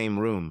in the same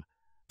room.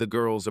 The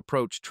girls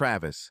approached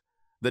Travis.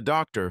 The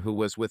doctor who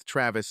was with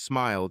Travis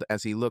smiled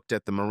as he looked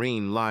at the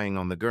Marine lying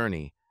on the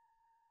gurney.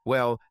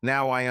 "Well,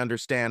 now I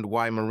understand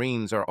why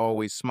Marines are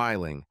always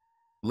smiling.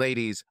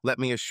 Ladies, let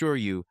me assure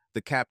you,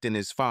 the captain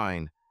is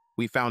fine.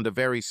 We found a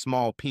very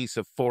small piece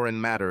of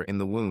foreign matter in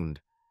the wound.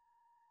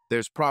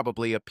 There's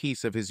probably a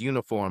piece of his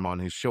uniform on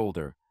his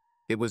shoulder.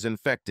 It was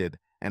infected,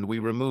 and we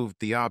removed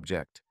the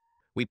object.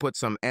 We put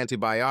some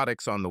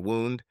antibiotics on the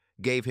wound,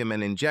 gave him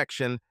an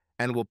injection,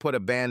 and will put a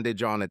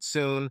bandage on it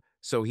soon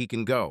so he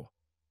can go."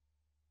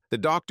 The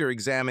doctor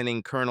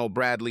examining Colonel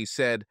Bradley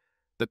said,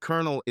 "The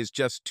colonel is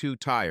just too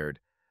tired.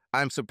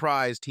 I'm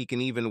surprised he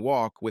can even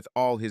walk with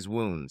all his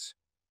wounds."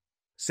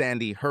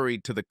 Sandy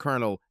hurried to the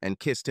colonel and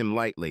kissed him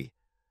lightly.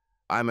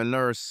 "I'm a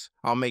nurse.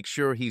 I'll make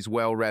sure he's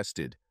well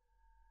rested."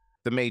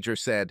 The major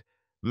said,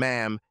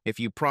 "Ma'am, if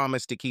you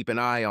promise to keep an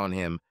eye on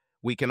him,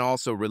 we can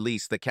also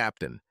release the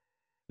captain.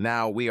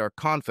 Now we are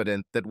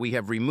confident that we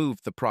have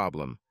removed the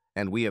problem,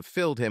 and we have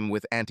filled him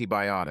with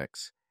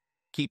antibiotics.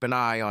 Keep an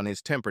eye on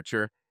his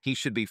temperature. He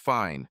should be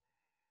fine.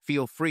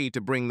 Feel free to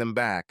bring them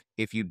back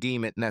if you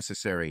deem it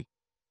necessary."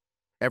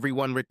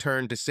 Everyone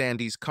returned to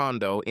Sandy's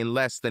condo in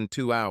less than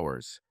 2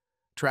 hours.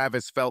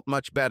 Travis felt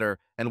much better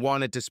and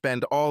wanted to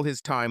spend all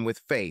his time with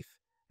Faith,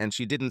 and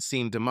she didn't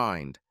seem to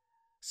mind.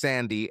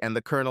 Sandy and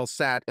the colonel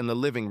sat in the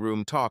living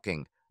room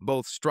talking,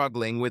 both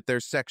struggling with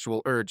their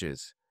sexual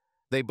urges.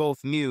 They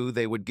both knew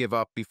they would give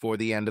up before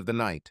the end of the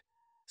night.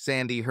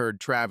 Sandy heard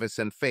Travis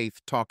and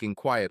Faith talking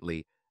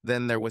quietly,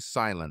 then there was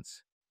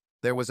silence.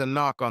 There was a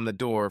knock on the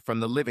door from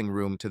the living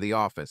room to the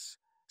office.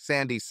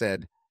 Sandy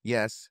said,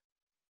 "Yes."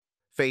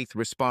 Faith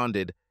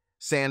responded,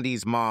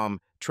 "Sandy's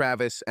mom,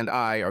 Travis, and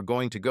I are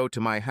going to go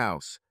to my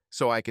house,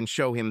 so I can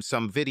show him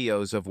some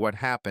videos of what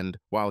happened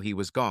while he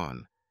was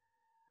gone."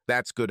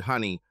 "That's good,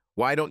 honey.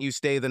 Why don't you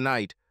stay the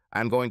night?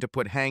 I'm going to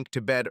put Hank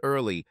to bed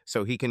early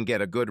so he can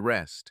get a good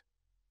rest."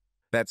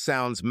 "That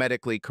sounds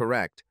medically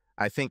correct.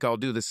 I think I'll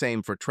do the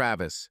same for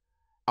Travis.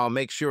 I'll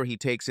make sure he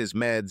takes his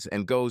meds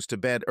and goes to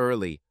bed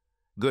early.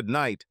 Good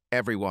night,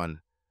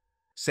 everyone."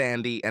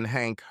 Sandy and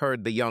Hank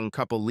heard the young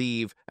couple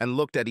leave and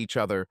looked at each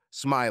other,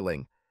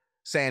 smiling.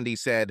 Sandy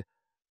said,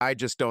 "I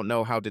just don't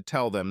know how to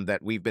tell them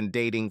that we've been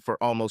dating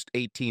for almost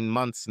 18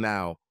 months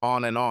now,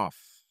 on and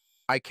off.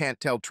 I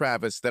can't tell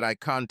Travis that I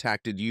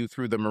contacted you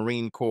through the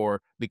Marine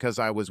Corps because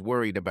I was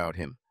worried about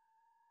him.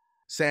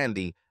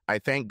 Sandy, I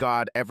thank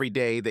God every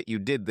day that you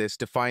did this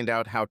to find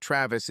out how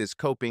Travis is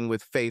coping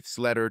with Faith's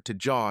letter to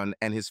John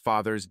and his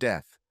father's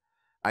death.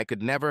 I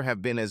could never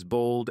have been as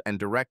bold and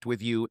direct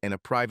with you in a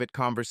private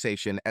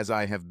conversation as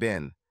I have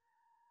been.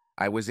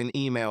 I was in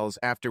emails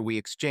after we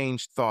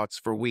exchanged thoughts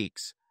for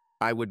weeks.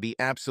 I would be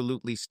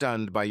absolutely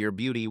stunned by your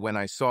beauty when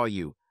I saw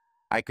you.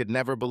 I could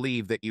never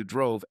believe that you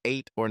drove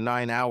 8 or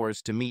 9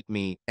 hours to meet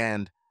me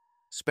and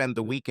spend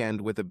the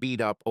weekend with a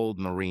beat-up old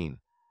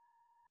Marine."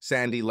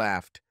 Sandy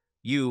laughed.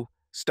 "You,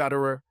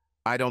 stutterer?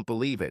 I don't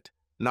believe it.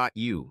 Not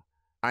you.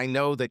 I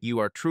know that you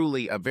are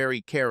truly a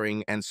very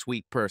caring and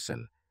sweet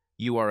person.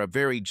 You are a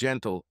very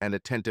gentle and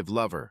attentive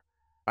lover.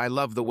 I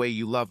love the way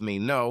you love me.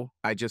 No,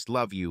 I just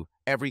love you.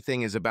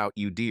 Everything is about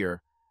you,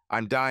 dear.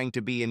 I'm dying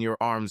to be in your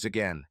arms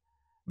again.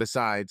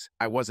 Besides,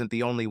 I wasn't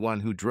the only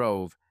one who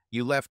drove.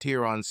 You left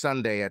here on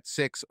Sunday at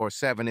 6 or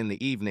 7 in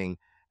the evening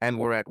and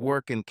were at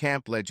work in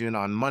Camp Lejeune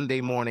on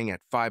Monday morning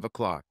at 5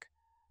 o'clock.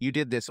 You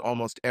did this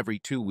almost every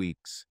 2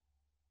 weeks.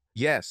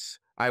 Yes,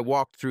 I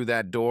walked through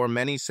that door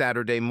many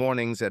Saturday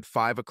mornings at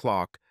 5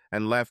 o'clock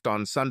and left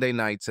on Sunday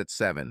nights at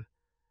 7.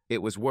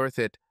 It was worth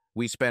it.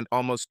 We spent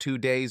almost 2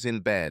 days in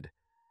bed.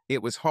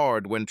 It was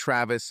hard when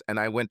Travis and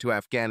I went to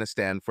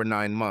Afghanistan for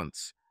 9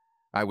 months.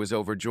 I was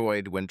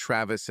overjoyed when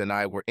Travis and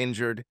I were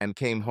injured and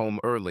came home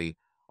early,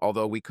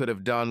 although we could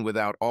have done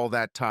without all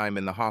that time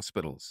in the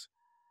hospitals.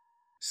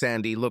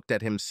 Sandy looked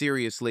at him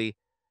seriously.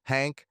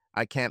 Hank,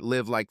 I can't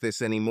live like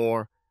this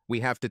anymore. We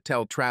have to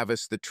tell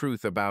Travis the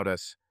truth about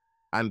us.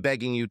 I'm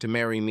begging you to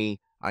marry me.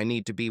 I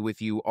need to be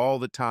with you all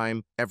the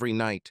time, every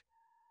night.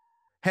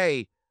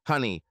 Hey,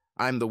 honey,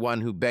 I'm the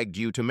one who begged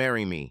you to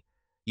marry me.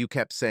 You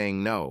kept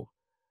saying no.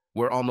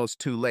 We're almost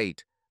too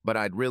late, but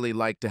I'd really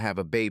like to have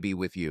a baby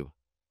with you.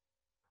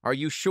 Are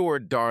you sure,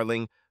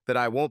 darling, that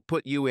I won't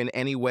put you in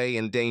any way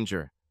in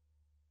danger?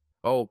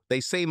 Oh,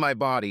 they say my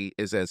body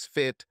is as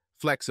fit,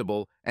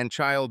 flexible, and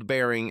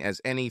childbearing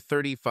as any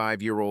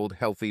 35-year-old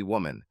healthy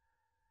woman.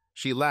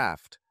 She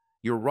laughed.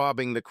 You're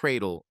robbing the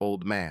cradle,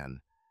 old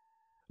man.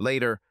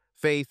 Later,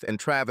 Faith and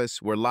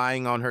Travis were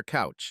lying on her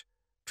couch.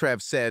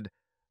 Trev said,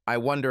 I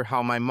wonder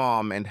how my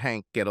mom and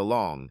Hank get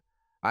along.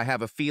 I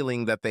have a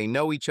feeling that they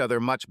know each other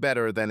much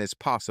better than is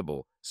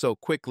possible. So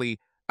quickly,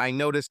 I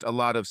noticed a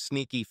lot of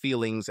sneaky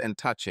feelings and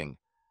touching.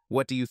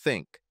 What do you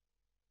think?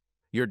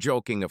 You're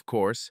joking, of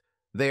course.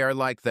 They are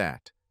like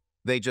that.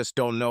 They just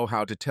don't know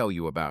how to tell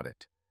you about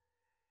it.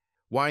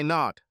 Why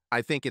not?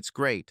 I think it's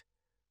great.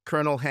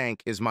 Colonel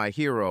Hank is my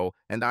hero,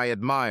 and I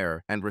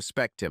admire and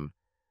respect him.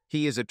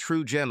 He is a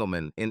true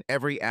gentleman in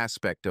every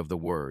aspect of the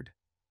word.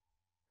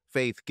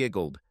 Faith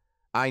giggled.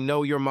 I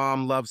know your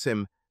mom loves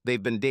him.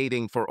 They've been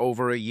dating for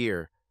over a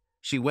year.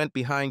 She went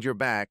behind your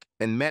back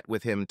and met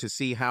with him to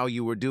see how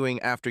you were doing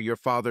after your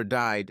father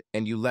died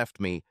and you left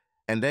me,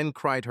 and then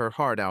cried her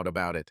heart out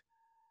about it.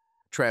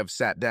 Trev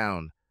sat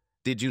down.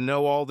 Did you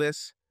know all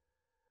this?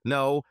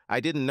 No,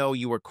 I didn't know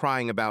you were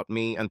crying about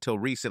me until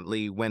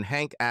recently when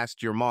Hank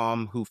asked your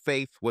mom who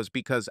Faith was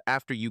because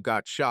after you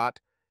got shot,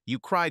 you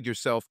cried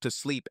yourself to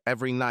sleep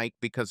every night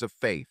because of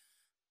Faith.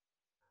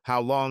 How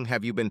long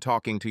have you been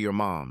talking to your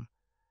mom?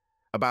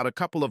 About a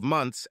couple of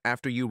months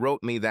after you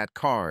wrote me that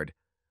card.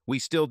 We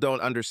still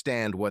don't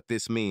understand what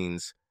this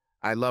means.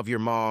 I love your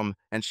mom,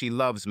 and she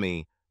loves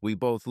me. We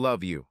both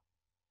love you.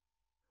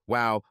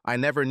 Wow, I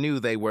never knew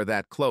they were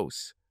that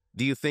close.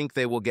 Do you think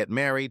they will get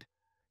married?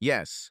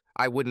 Yes,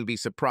 I wouldn't be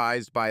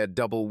surprised by a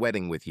double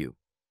wedding with you.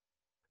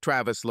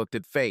 Travis looked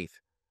at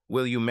Faith.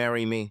 Will you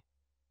marry me?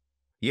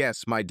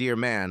 Yes, my dear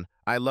man,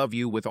 I love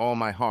you with all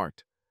my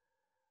heart.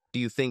 Do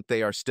you think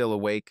they are still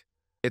awake?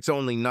 It's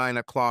only 9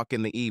 o'clock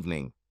in the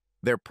evening.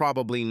 They're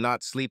probably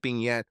not sleeping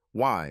yet.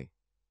 Why?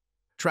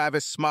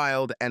 Travis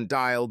smiled and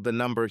dialed the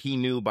number he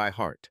knew by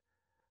heart.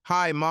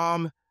 Hi,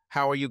 Mom.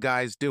 How are you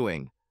guys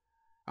doing?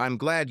 I'm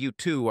glad you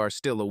two are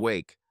still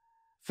awake.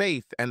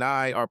 Faith and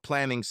I are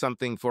planning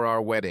something for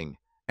our wedding,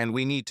 and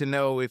we need to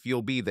know if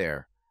you'll be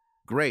there.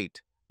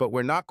 Great, but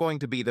we're not going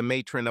to be the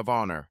matron of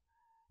honor.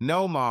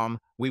 No, Mom,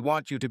 we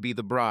want you to be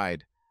the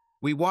bride.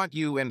 We want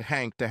you and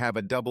Hank to have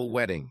a double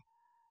wedding.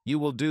 You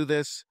will do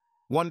this?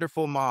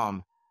 Wonderful,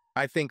 Mom.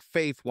 I think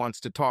Faith wants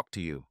to talk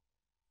to you.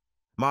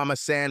 Mama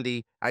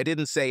Sandy, I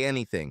didn't say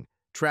anything.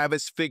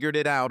 Travis figured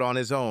it out on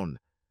his own.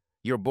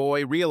 Your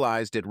boy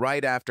realized it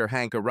right after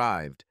Hank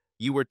arrived.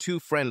 You were too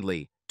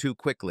friendly, too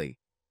quickly.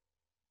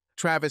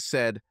 Travis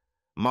said,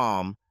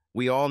 Mom,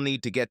 we all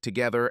need to get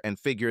together and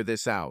figure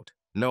this out.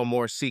 No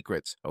more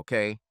secrets,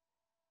 okay?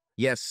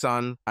 Yes,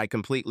 son, I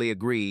completely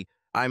agree.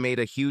 I made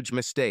a huge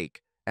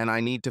mistake, and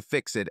I need to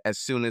fix it as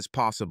soon as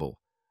possible.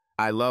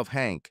 I love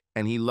Hank,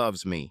 and he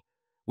loves me.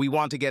 We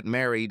want to get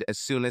married as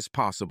soon as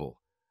possible.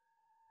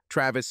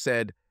 Travis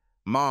said,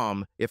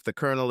 Mom, if the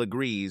Colonel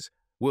agrees,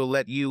 we'll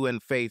let you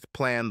and Faith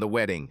plan the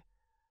wedding.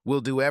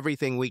 We'll do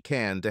everything we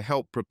can to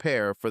help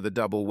prepare for the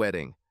double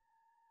wedding.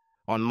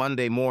 On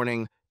Monday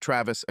morning,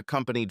 Travis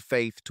accompanied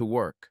Faith to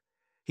work.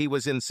 He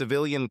was in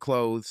civilian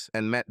clothes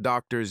and met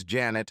doctors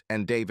Janet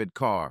and David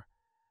Carr.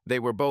 They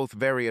were both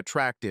very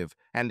attractive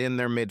and in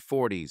their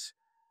mid-40s.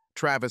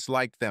 Travis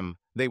liked them,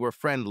 they were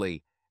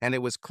friendly, and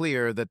it was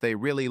clear that they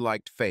really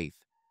liked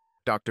Faith.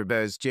 Dr.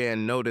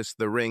 Bezjan noticed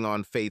the ring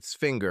on Faith's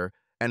finger,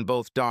 and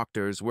both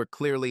doctors were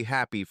clearly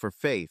happy for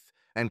Faith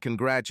and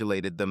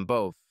congratulated them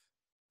both.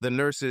 The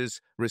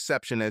nurses,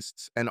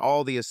 receptionists, and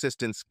all the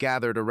assistants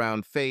gathered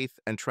around Faith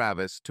and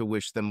Travis to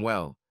wish them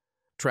well.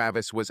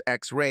 Travis was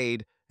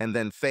X-rayed, and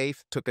then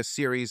Faith took a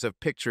series of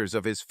pictures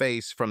of his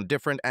face from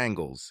different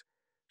angles.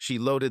 She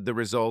loaded the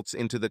results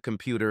into the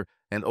computer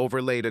and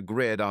overlaid a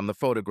grid on the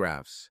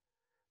photographs.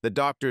 The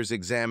doctors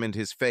examined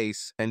his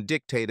face and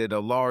dictated a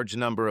large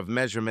number of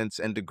measurements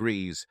and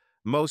degrees,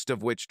 most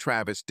of which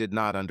Travis did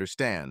not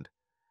understand.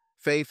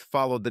 Faith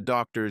followed the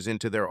doctors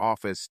into their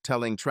office,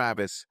 telling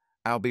Travis,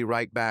 "I'll be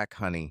right back,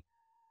 honey."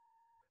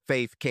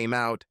 Faith came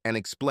out and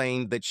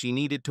explained that she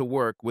needed to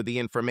work with the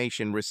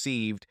information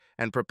received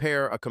and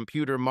prepare a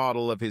computer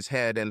model of his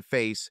head and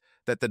face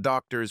that the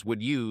doctors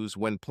would use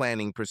when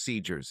planning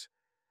procedures.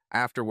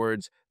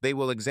 Afterwards, they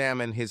will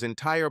examine his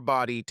entire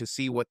body to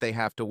see what they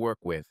have to work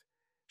with.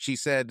 She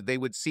said they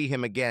would see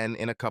him again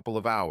in a couple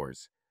of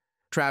hours.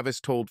 Travis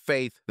told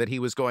Faith that he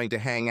was going to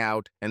hang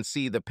out and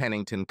see the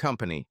Pennington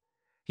Company.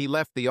 He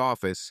left the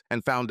office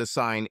and found a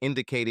sign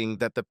indicating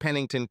that the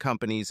Pennington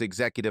Company's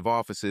executive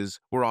offices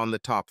were on the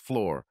top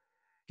floor.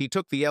 He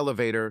took the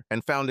elevator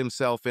and found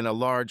himself in a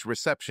large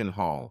reception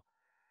hall.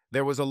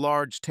 There was a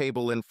large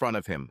table in front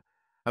of him.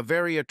 A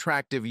very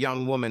attractive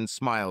young woman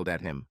smiled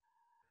at him.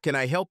 "Can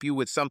I help you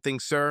with something,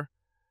 sir?"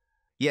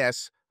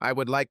 "Yes, I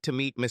would like to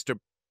meet Mr.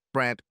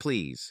 Brandt,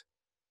 please."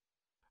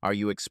 "Are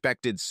you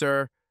expected,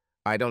 sir?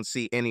 I don't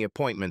see any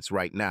appointments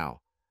right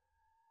now."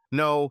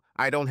 "No,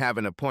 I don't have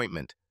an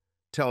appointment.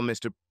 Tell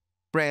Mr.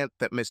 Brandt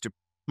that Mr.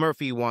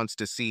 Murphy wants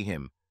to see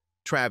him.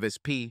 Travis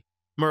P.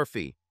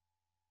 Murphy."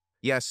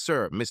 "Yes,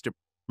 sir, Mr.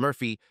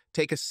 Murphy.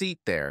 Take a seat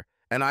there,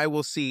 and I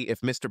will see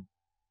if Mr.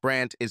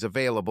 Brandt is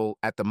available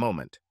at the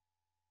moment."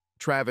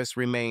 Travis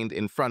remained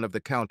in front of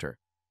the counter.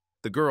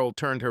 The girl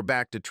turned her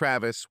back to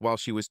Travis while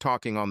she was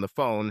talking on the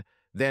phone,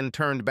 then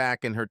turned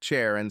back in her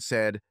chair and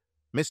said,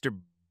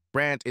 "Mr.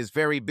 Brandt is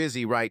very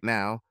busy right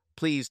now.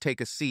 Please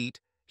take a seat.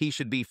 He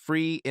should be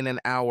free in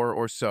an hour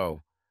or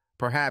so.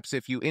 Perhaps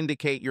if you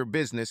indicate your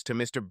business to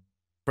Mr.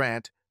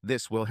 Brandt,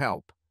 this will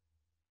help.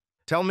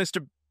 Tell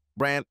Mr.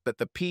 Brandt that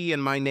the P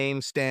in my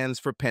name stands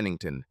for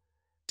Pennington.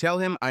 Tell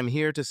him I'm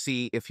here to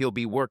see if he'll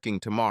be working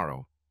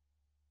tomorrow."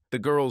 The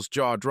girl's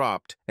jaw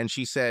dropped, and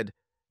she said,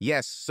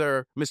 "Yes,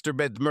 sir,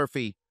 Mr.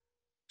 Murphy."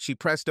 She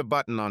pressed a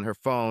button on her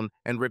phone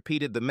and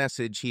repeated the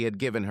message he had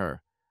given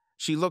her.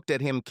 She looked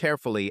at him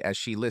carefully as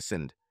she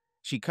listened.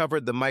 She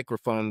covered the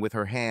microphone with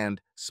her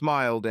hand,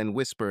 smiled, and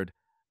whispered,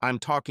 "I'm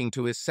talking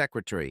to his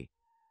secretary."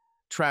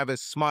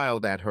 Travis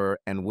smiled at her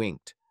and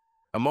winked.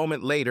 A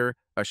moment later,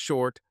 a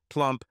short,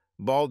 plump,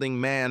 balding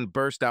man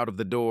burst out of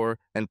the door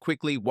and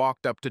quickly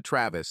walked up to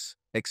Travis,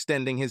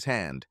 extending his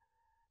hand.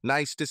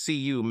 "Nice to see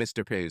you,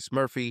 Mr.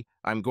 Murphy.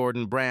 I'm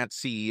Gordon Brandt,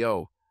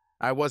 CEO.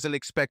 I wasn't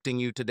expecting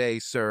you today,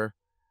 sir.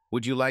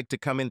 Would you like to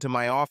come into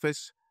my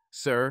office,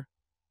 sir?"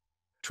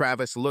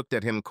 Travis looked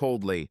at him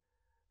coldly.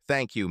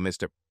 "Thank you,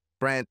 Mr.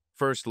 Brandt.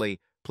 Firstly,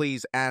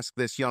 please ask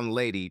this young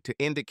lady to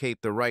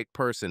indicate the right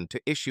person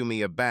to issue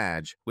me a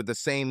badge with the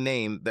same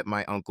name that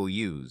my uncle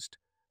used.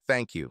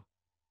 Thank you."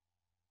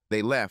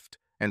 They left,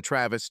 and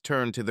Travis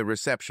turned to the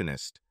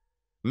receptionist.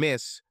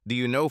 "Miss, do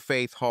you know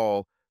Faith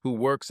Hall, who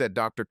works at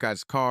Dr.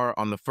 K's car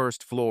on the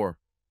first floor?"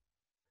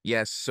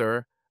 "Yes,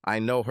 sir. I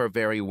know her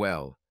very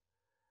well."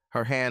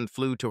 Her hand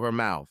flew to her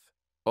mouth.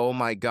 "Oh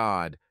my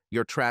God,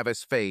 you're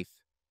Travis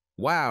Faith."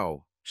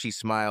 "Wow," she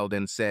smiled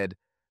and said,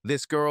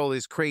 "this girl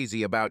is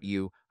crazy about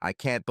you. I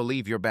can't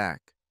believe you're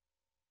back."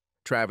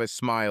 Travis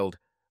smiled.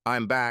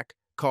 "I'm back.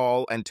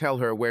 Call and tell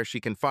her where she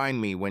can find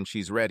me when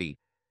she's ready.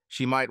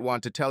 She might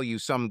want to tell you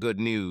some good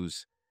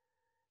news."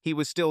 He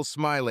was still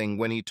smiling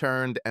when he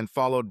turned and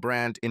followed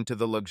Brandt into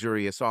the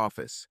luxurious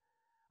office.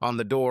 On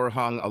the door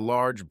hung a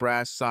large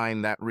brass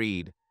sign that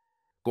read,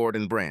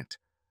 "Gordon Brandt,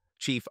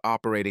 Chief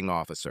Operating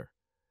Officer,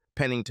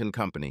 Pennington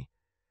Company."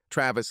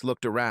 Travis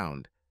looked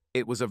around.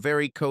 It was a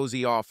very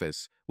cozy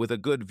office with a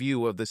good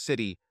view of the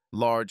city,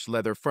 large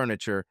leather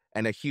furniture,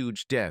 and a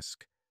huge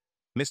desk.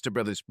 Mr.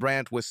 Brothers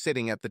Brandt was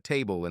sitting at the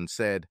table and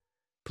said,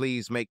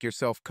 "Please make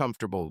yourself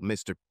comfortable,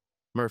 Mr.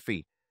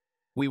 Murphy.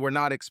 We were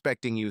not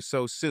expecting you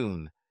so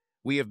soon.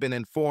 We have been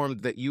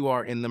informed that you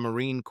are in the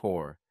Marine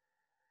Corps."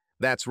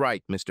 "That's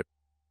right, Mr.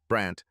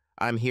 Brandt.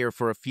 I'm here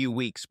for a few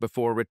weeks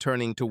before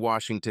returning to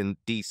Washington,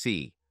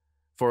 D.C.,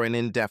 for an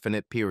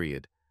indefinite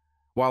period.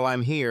 While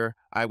I'm here,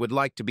 I would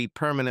like to be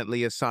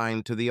permanently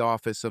assigned to the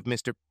office of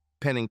Mr.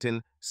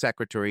 Pennington,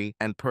 secretary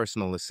and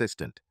personal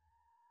assistant."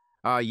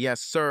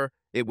 Yes, sir,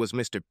 it was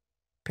Mr.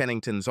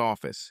 Pennington's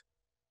office."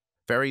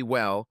 "Very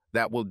well,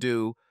 that will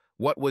do.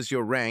 What was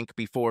your rank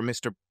before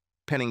Mr.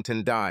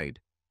 Pennington died?"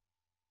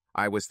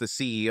 "I was the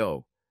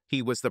CEO.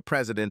 He was the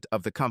president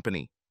of the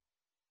company."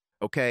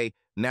 "Okay,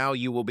 now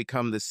you will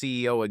become the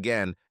CEO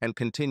again and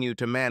continue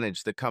to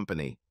manage the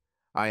company.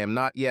 I am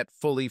not yet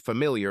fully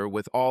familiar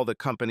with all the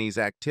company's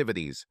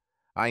activities.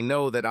 I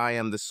know that I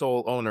am the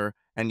sole owner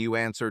and you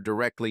answer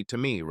directly to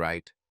me,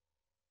 right?"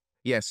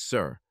 "Yes,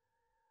 sir.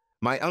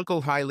 My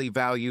uncle highly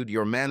valued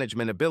your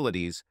management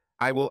abilities.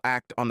 I will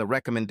act on the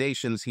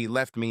recommendations he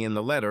left me in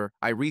the letter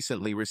I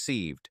recently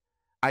received.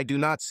 I do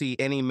not see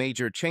any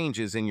major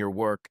changes in your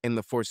work in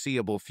the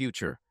foreseeable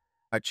future.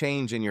 A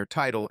change in your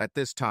title at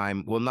this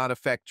time will not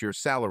affect your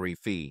salary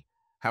fee.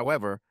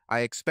 However, I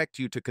expect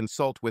you to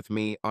consult with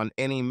me on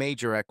any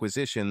major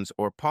acquisitions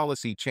or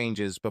policy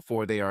changes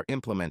before they are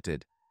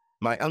implemented.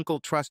 My uncle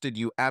trusted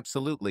you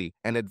absolutely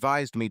and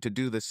advised me to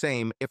do the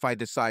same if I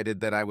decided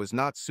that I was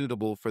not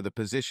suitable for the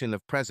position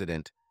of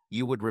president.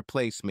 You would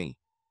replace me.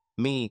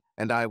 Me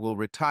and I will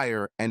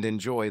retire and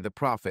enjoy the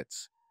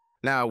profits.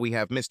 Now we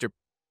have Mr.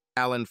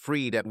 Alan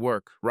Freed at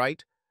work,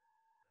 right?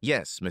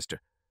 Yes, Mr.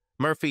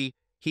 Murphy.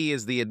 He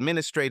is the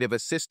administrative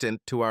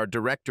assistant to our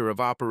director of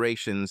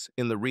operations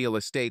in the real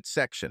estate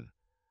section.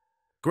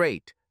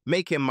 Great.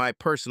 Make him my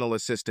personal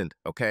assistant,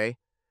 okay?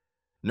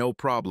 No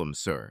problem,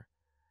 sir.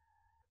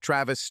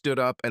 Travis stood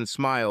up and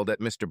smiled at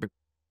Mr.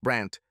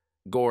 Brandt.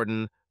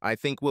 Gordon, I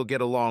think we'll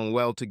get along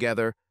well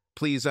together.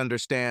 Please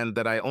understand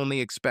that I only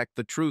expect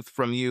the truth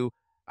from you.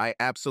 I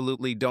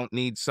absolutely don't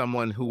need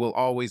someone who will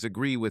always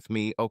agree with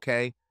me,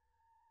 okay?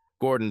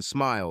 Gordon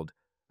smiled.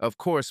 Of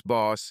course,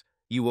 boss.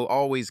 You will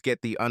always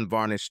get the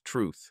unvarnished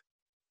truth.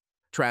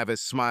 Travis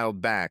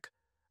smiled back.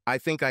 I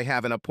think I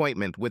have an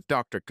appointment with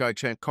Dr.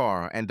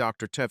 Kachankar and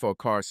Dr.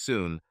 Tevokar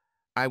soon.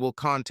 I will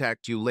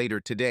contact you later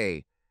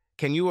today.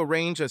 Can you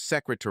arrange a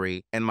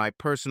secretary and my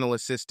personal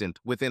assistant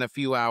within a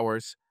few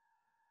hours?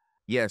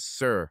 Yes,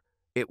 sir.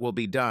 It will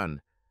be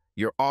done.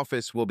 Your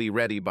office will be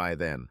ready by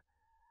then.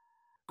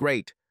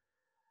 Great.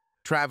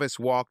 Travis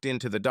walked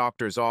into the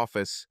doctor's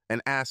office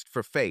and asked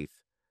for Faith.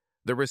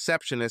 The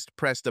receptionist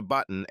pressed a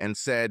button and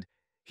said,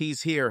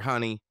 "He's here,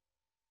 honey."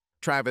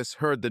 Travis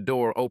heard the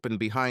door open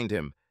behind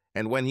him,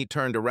 and when he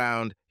turned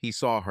around, he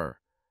saw her.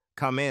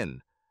 Come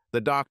in.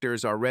 The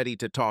doctors are ready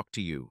to talk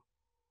to you.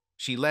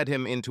 She led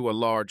him into a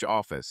large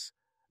office.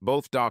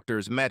 Both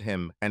doctors met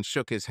him and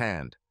shook his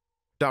hand.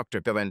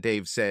 Dr. Bill and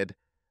Dave said,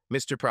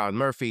 Mr. Proud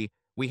Murphy,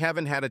 we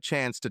haven't had a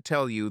chance to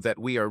tell you that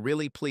we are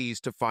really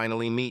pleased to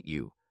finally meet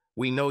you.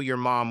 We know your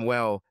mom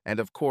well, and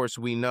of course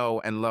we know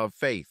and love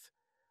Faith.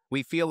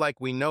 We feel like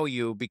we know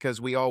you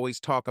because we always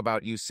talk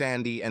about you,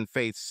 Sandy and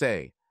Faith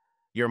say.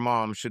 Your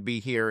mom should be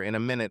here in a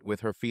minute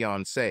with her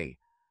fiancé.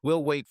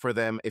 We'll wait for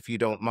them if you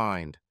don't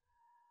mind.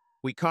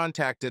 We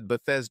contacted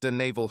Bethesda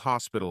Naval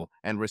Hospital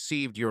and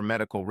received your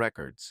medical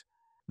records.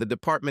 The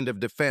Department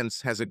of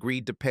Defense has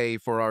agreed to pay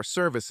for our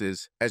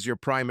services as your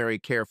primary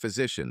care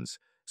physicians,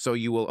 so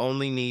you will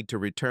only need to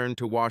return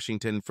to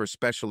Washington for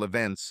special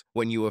events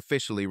when you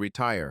officially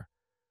retire.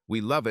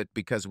 We love it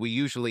because we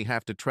usually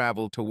have to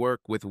travel to work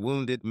with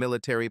wounded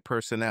military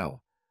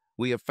personnel.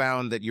 We have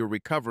found that your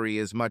recovery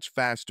is much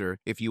faster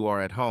if you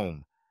are at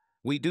home.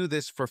 We do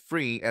this for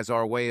free as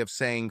our way of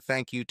saying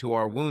thank you to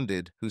our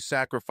wounded who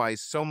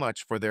sacrifice so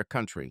much for their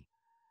country.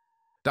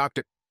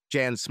 Dr.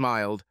 Jan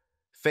smiled.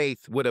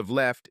 Faith would have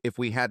left if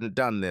we hadn't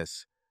done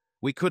this.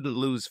 We couldn't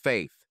lose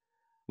Faith.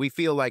 We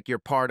feel like you're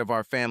part of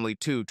our family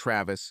too,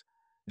 Travis.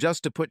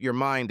 Just to put your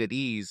mind at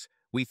ease,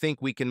 we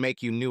think we can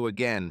make you new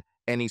again.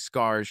 Any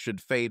scars should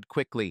fade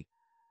quickly.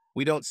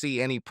 We don't see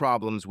any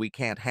problems we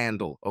can't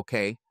handle,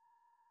 okay?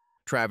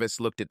 Travis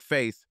looked at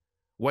Faith.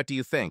 What do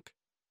you think?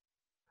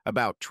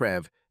 About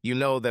Trev, you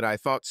know that I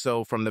thought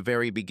so from the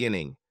very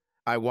beginning.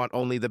 I want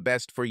only the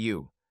best for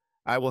you.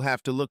 I will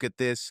have to look at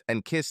this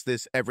and kiss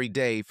this every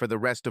day for the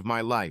rest of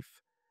my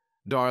life.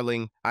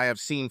 Darling, I have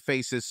seen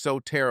faces so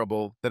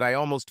terrible that I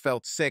almost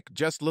felt sick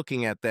just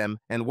looking at them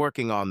and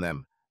working on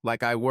them,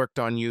 like I worked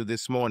on you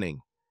this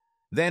morning.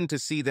 Then to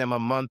see them a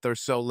month or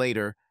so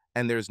later,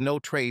 and there's no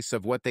trace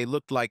of what they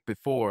looked like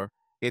before,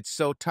 it's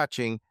so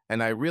touching,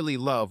 and I really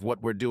love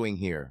what we're doing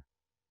here.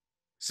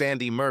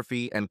 Sandy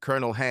Murphy and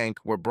Colonel Hank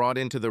were brought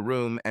into the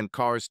room and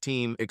Carr's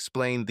team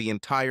explained the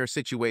entire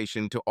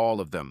situation to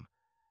all of them.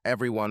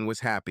 Everyone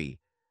was happy.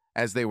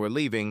 As they were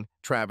leaving,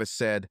 Travis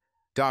said,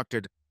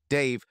 Dr.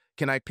 Dave,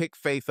 can I pick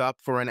Faith up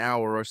for an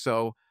hour or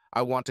so?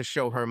 I want to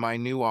show her my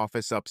new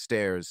office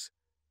upstairs.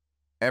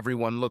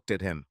 Everyone looked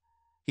at him.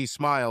 He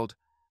smiled.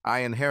 I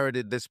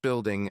inherited this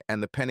building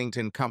and the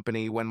Pennington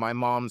Company when my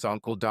mom's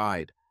uncle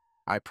died.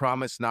 I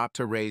promise not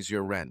to raise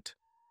your rent.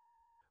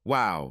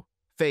 Wow.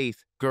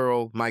 Faith,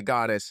 girl, my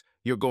goddess,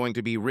 you're going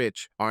to be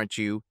rich, aren't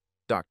you?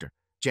 Dr.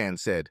 Jan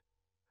said.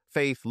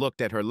 Faith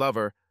looked at her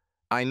lover.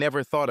 I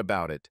never thought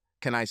about it.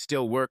 Can I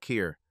still work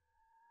here?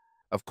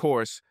 Of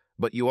course,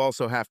 but you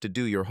also have to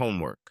do your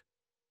homework.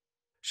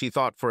 She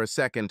thought for a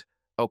second.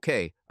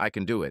 Okay, I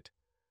can do it.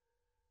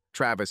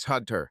 Travis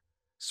hugged her.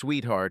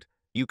 Sweetheart,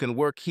 you can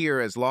work here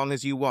as long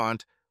as you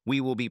want.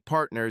 We will be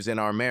partners in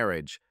our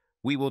marriage.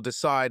 We will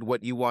decide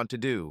what you want to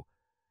do,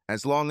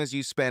 as long as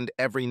you spend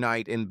every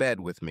night in bed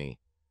with me.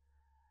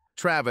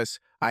 Travis,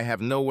 I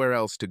have nowhere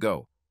else to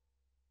go.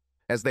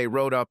 As they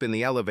rode up in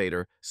the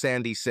elevator,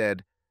 Sandy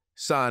said,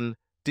 Son,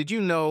 did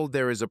you know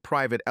there is a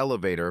private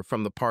elevator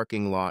from the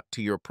parking lot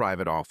to your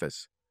private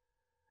office?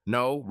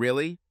 No,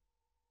 really?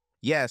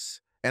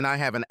 Yes, and I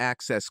have an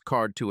access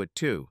card to it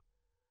too.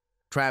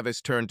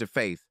 Travis turned to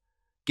Faith.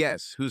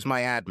 Guess who's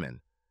my admin?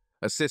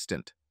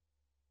 Assistant.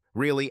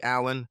 Really,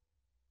 Alan?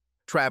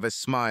 Travis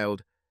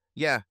smiled.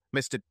 Yeah,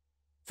 Mr.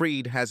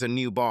 Freed has a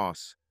new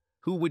boss.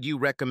 Who would you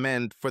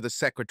recommend for the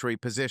secretary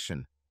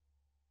position?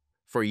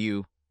 For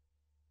you.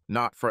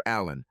 Not for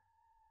Alan.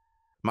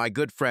 My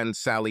good friend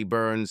Sally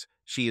Burns,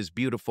 she is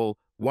beautiful,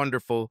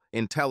 wonderful,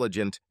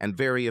 intelligent, and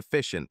very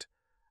efficient.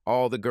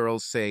 All the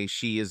girls say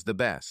she is the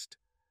best.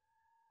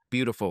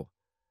 Beautiful.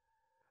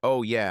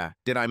 Oh yeah,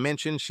 did I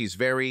mention she's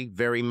very,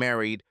 very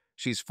married?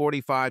 She's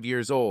 45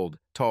 years old,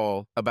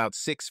 tall, about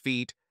 6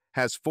 feet,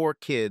 has 4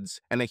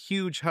 kids, and a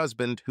huge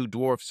husband who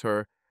dwarfs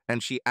her,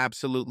 and she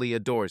absolutely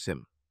adores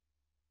him.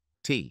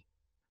 T.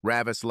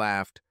 Ravis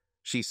laughed.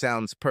 She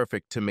sounds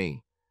perfect to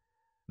me.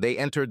 They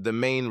entered the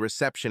main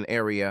reception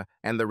area,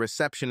 and the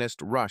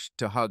receptionist rushed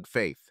to hug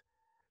Faith.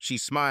 She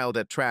smiled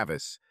at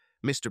Travis.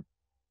 Mr.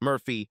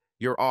 Murphy,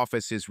 your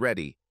office is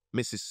ready.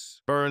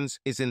 Mrs. Burns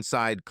is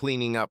inside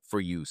cleaning up for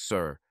you,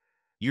 sir.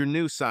 Your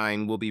new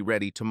sign will be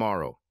ready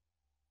tomorrow.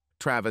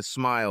 Travis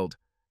smiled.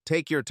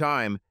 Take your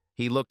time.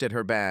 He looked at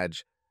her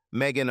badge.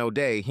 Megan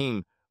O'Day,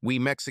 we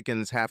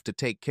Mexicans have to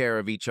take care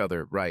of each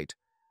other, right?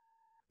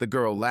 The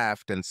girl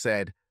laughed and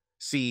said,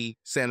 See,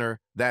 Senator,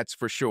 that's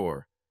for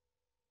sure.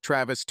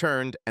 Travis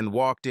turned and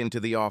walked into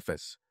the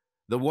office.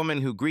 The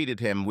woman who greeted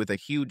him with a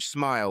huge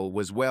smile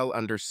was well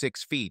under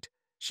 6 feet.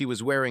 She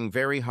was wearing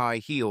very high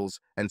heels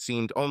and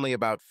seemed only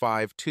about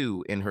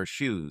 5'2" in her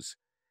shoes.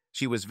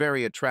 She was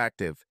very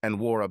attractive and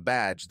wore a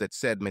badge that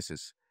said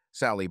Mrs.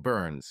 Sally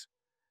Burns.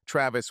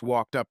 Travis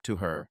walked up to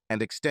her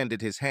and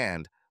extended his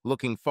hand,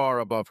 looking far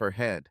above her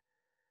head.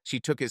 She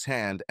took his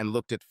hand and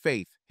looked at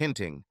Faith,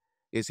 hinting,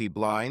 Is he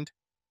blind?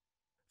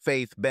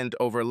 Faith bent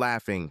over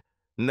laughing.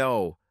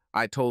 No,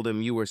 I told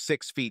him you were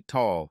 6 feet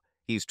tall.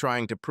 He's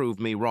trying to prove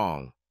me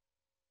wrong.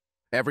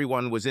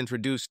 Everyone was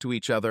introduced to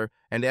each other,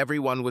 and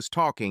everyone was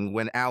talking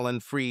when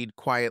Alan Freed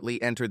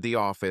quietly entered the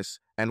office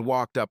and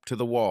walked up to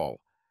the wall.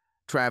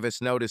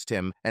 Travis noticed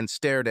him and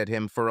stared at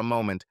him for a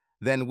moment,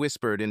 then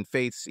whispered in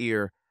Faith's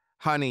ear,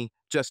 Honey,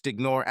 just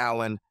ignore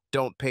Alan.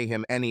 Don't pay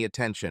him any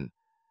attention.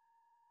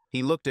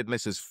 He looked at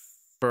Mrs.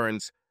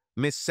 Burns.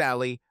 Miss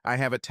Sally, I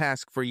have a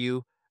task for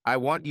you. I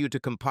want you to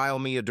compile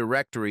me a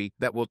directory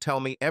that will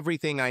tell me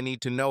everything I need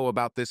to know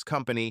about this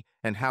company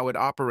and how it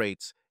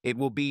operates. It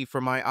will be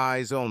for my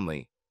eyes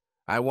only.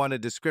 I want a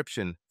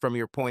description, from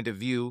your point of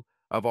view,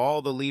 of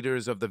all the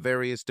leaders of the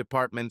various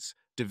departments,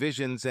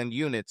 divisions, and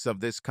units of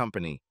this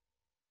company.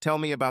 Tell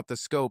me about the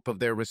scope of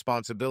their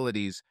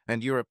responsibilities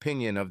and your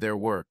opinion of their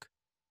work.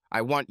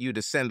 I want you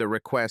to send a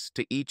request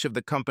to each of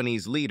the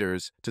company's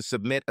leaders to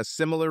submit a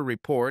similar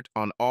report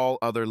on all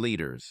other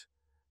leaders.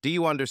 Do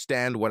you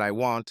understand what I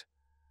want?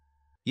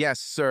 Yes,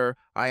 sir,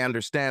 I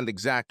understand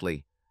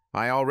exactly.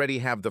 I already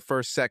have the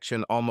first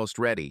section almost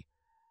ready.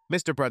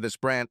 Mr. Brothers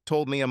Brandt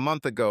told me a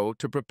month ago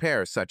to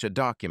prepare such a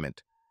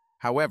document.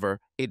 However,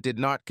 it did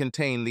not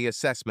contain the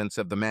assessments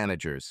of the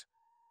managers.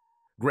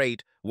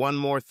 Great, one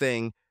more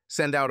thing.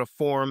 Send out a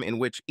form in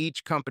which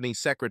each company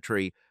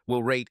secretary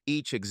will rate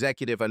each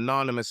executive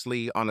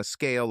anonymously on a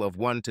scale of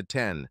 1 to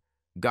 10.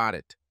 Got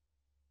it.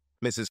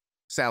 Mrs.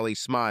 Sally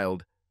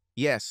smiled.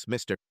 Yes,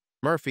 Mr.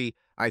 Murphy,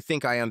 I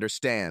think I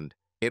understand.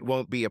 It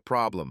won't be a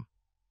problem.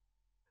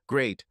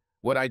 Great.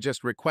 What I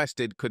just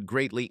requested could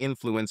greatly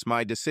influence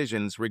my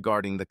decisions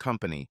regarding the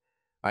company.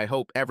 I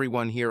hope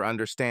everyone here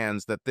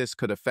understands that this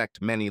could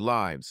affect many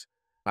lives.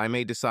 I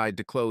may decide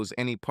to close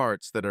any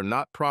parts that are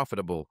not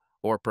profitable,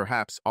 or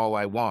perhaps all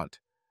I want.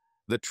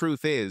 The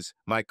truth is,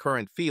 my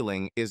current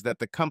feeling is that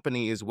the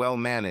company is well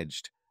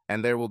managed,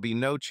 and there will be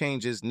no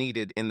changes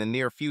needed in the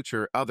near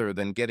future other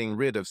than getting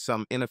rid of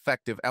some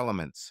ineffective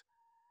elements.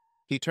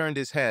 He turned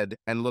his head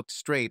and looked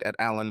straight at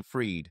Alan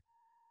Freed.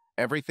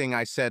 Everything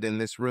I said in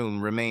this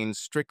room remains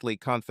strictly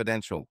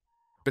confidential.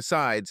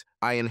 Besides,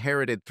 I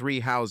inherited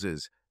 3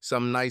 houses,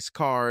 some nice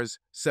cars,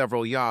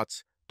 several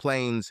yachts,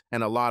 planes,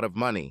 and a lot of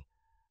money.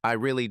 I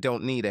really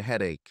don't need a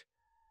headache.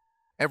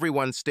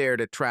 Everyone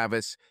stared at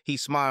Travis. He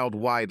smiled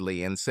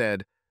widely and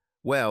said,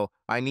 Well,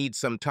 I need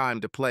some time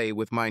to play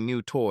with my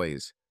new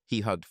toys.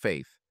 He hugged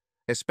Faith,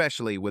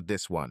 especially with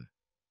this one.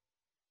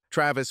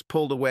 Travis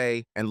pulled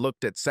away and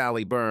looked at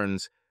Sally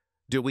Burns.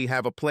 Do we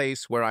have a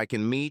place where I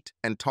can meet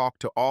and talk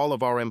to all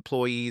of our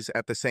employees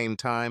at the same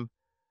time?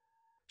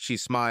 She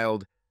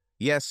smiled.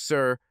 Yes,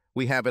 sir.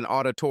 We have an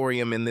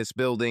auditorium in this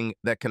building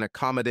that can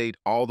accommodate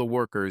all the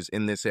workers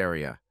in this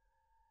area.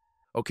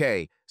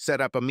 Okay,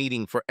 set up a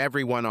meeting for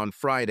everyone on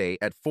Friday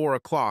at 4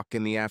 o'clock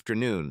in the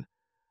afternoon.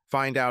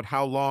 Find out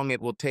how long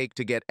it will take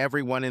to get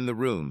everyone in the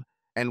room,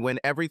 and when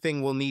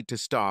everything will need to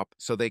stop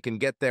so they can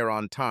get there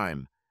on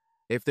time.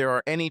 If there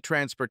are any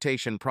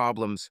transportation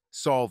problems,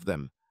 solve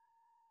them.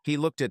 He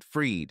looked at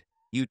Freed.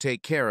 You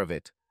take care of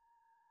it.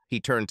 He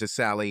turned to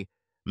Sally.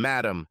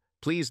 Madam,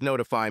 please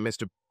notify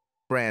Mr.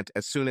 Brandt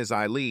as soon as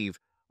I leave,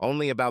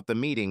 only about the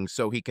meeting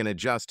so he can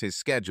adjust his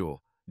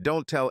schedule.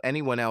 Don't tell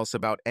anyone else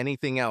about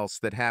anything else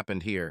that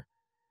happened here.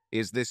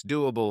 Is this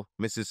doable,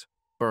 Mrs.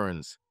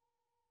 Burns?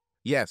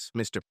 Yes,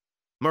 Mr.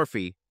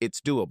 Murphy,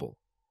 it's doable.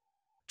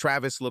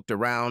 Travis looked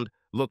around,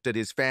 looked at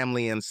his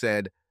family and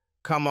said,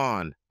 Come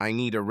on, I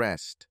need a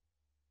rest.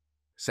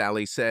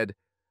 Sally said,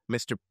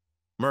 Mr.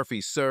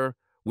 Murphy, sir,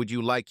 would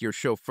you like your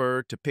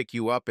chauffeur to pick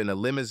you up in a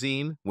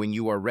limousine when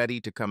you are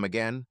ready to come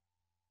again?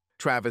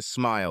 Travis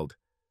smiled.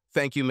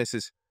 Thank you,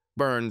 Mrs.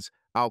 Burns.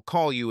 I'll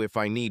call you if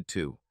I need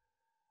to.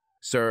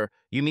 Sir,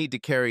 you need to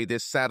carry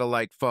this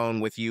satellite phone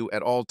with you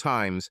at all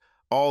times.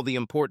 All the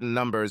important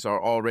numbers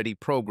are already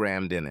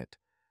programmed in it.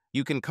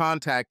 You can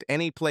contact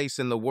any place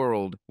in the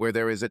world where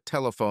there is a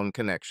telephone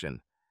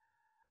connection.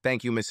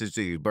 Thank you, Mrs.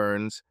 Z.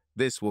 Burns.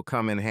 This will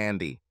come in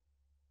handy.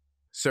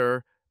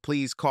 Sir,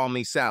 please call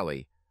me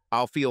Sally.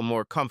 I'll feel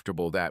more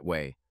comfortable that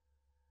way.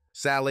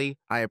 Sally,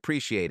 I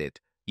appreciate it.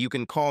 You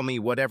can call me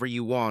whatever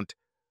you want.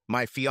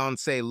 My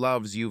fiancé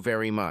loves you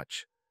very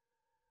much.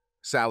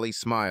 Sally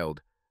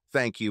smiled.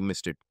 Thank you,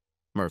 Mr.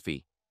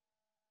 Murphy.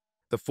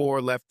 The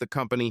four left the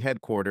company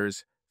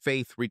headquarters.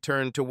 Faith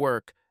returned to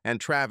work, and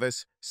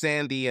Travis,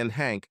 Sandy, and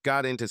Hank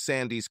got into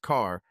Sandy's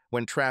car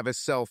when Travis'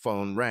 cell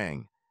phone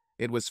rang.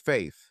 It was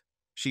Faith.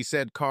 She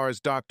said Carr's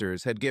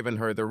doctors had given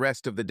her the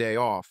rest of the day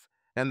off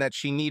and that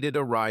she needed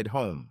a ride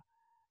home.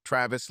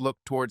 Travis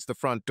looked towards the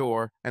front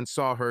door and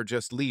saw her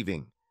just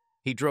leaving.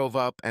 He drove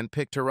up and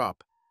picked her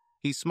up.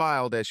 He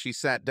smiled as she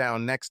sat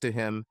down next to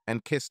him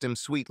and kissed him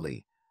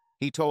sweetly.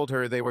 He told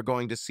her they were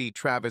going to see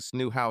Travis'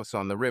 new house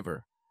on the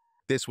river.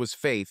 This was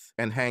Faith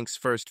and Hank's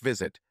first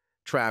visit.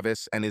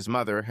 Travis and his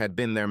mother had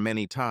been there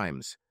many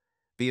times.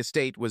 The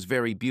estate was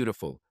very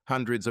beautiful.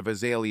 Hundreds of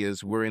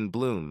azaleas were in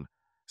bloom.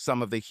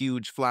 Some of the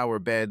huge flower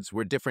beds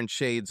were different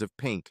shades of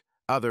pink,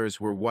 others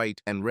were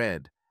white and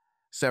red.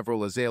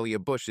 Several azalea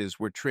bushes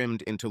were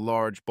trimmed into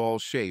large ball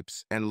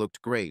shapes and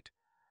looked great.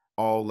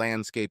 All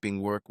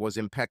landscaping work was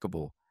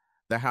impeccable.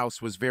 The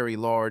house was very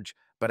large,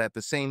 but at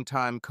the same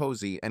time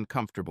cozy and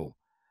comfortable.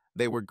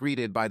 They were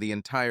greeted by the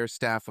entire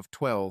staff of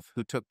 12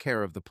 who took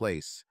care of the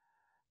place.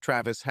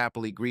 Travis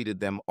happily greeted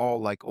them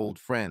all like old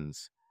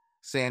friends.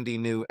 Sandy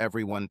knew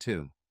everyone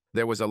too.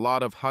 There was a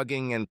lot of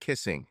hugging and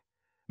kissing.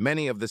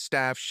 Many of the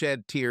staff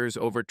shed tears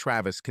over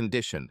Travis'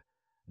 condition.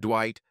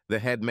 Dwight, the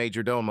head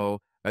majordomo,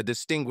 a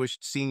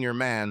distinguished senior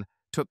man,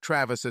 took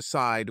Travis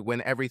aside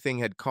when everything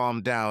had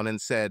calmed down and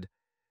said,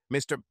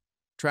 "Mr.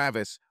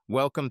 Travis,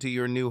 welcome to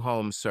your new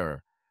home,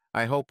 sir.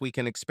 I hope we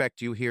can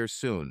expect you here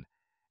soon.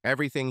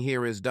 Everything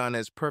here is done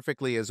as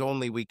perfectly as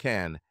only we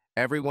can.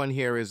 Everyone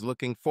here is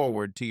looking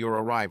forward to your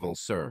arrival,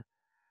 sir."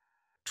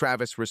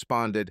 Travis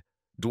responded,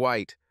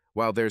 "Dwight,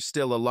 while there's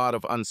still a lot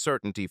of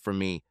uncertainty for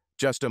me,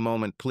 just a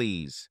moment,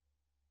 please."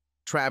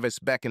 Travis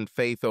beckoned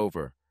Faith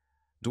over.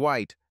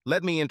 "Dwight,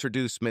 let me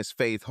introduce Miss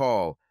Faith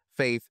Hall.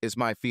 Faith is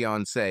my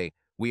fiancée.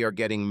 We are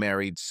getting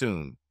married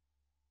soon."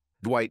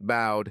 Dwight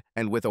bowed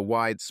and with a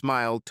wide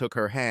smile took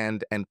her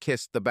hand and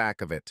kissed the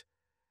back of it.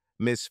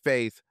 "Miss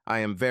Faith, I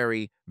am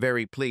very,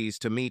 very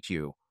pleased to meet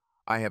you.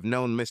 I have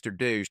known Mr.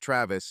 Dej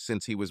Travis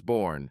since he was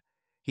born.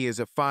 He is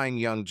a fine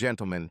young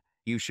gentleman.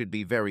 You should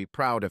be very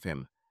proud of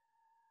him."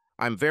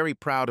 "I'm very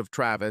proud of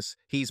Travis.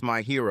 He's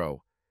my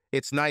hero.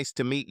 It's nice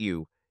to meet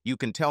you. You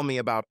can tell me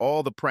about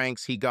all the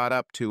pranks he got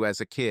up to as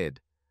a kid."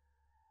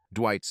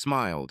 Dwight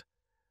smiled.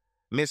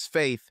 "Miss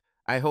Faith,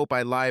 I hope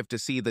I live to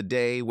see the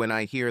day when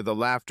I hear the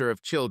laughter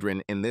of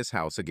children in this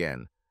house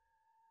again."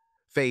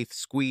 Faith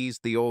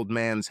squeezed the old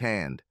man's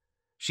hand.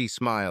 She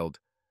smiled.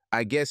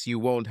 "I guess you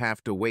won't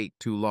have to wait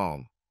too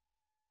long."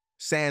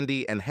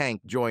 Sandy and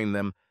Hank joined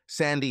them.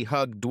 Sandy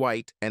hugged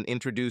Dwight and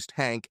introduced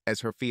Hank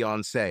as her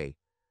fiancé.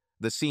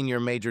 The senior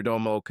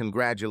majordomo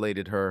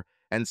congratulated her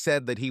and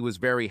said that he was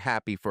very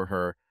happy for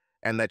her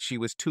and that she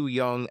was too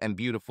young and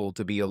beautiful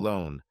to be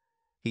alone.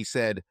 He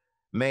said,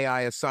 "May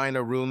I assign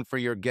a room for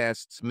your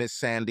guests, Miss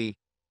Sandy?"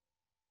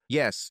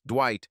 "Yes,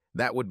 Dwight,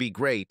 that would be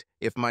great,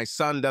 if my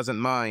son doesn't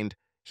mind.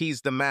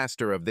 He's the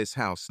master of this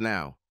house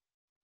now."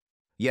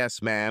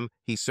 "Yes, ma'am,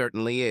 he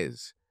certainly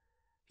is."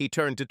 He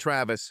turned to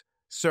Travis.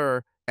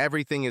 "Sir,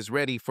 everything is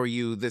ready for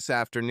you this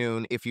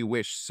afternoon if you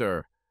wish,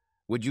 sir.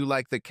 Would you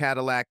like the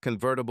Cadillac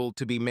convertible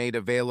to be made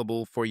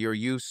available for your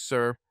use,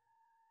 sir?"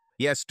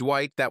 "Yes,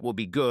 Dwight, that will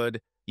be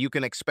good. You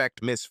can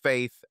expect Miss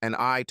Faith and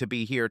I to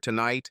be here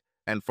tonight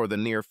and for the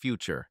near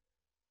future."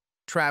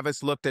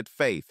 Travis looked at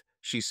Faith.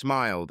 She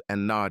smiled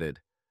and nodded.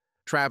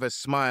 Travis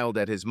smiled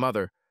at his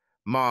mother.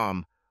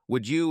 "Mom,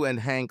 would you and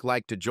Hank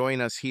like to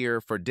join us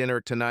here for dinner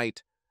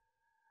tonight?"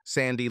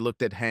 Sandy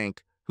looked at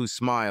Hank, who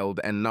smiled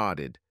and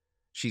nodded.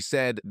 She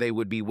said they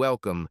would be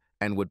welcome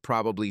and would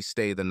probably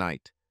stay the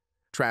night.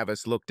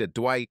 Travis looked at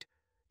Dwight.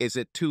 "Is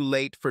it too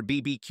late for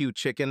BBQ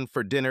chicken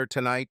for dinner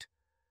tonight?"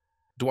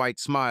 Dwight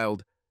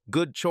smiled.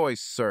 "Good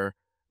choice, sir.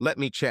 Let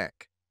me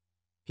check."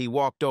 He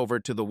walked over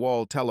to the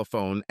wall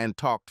telephone and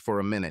talked for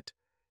a minute.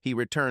 He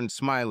returned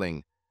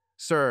smiling.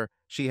 "Sir,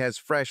 she has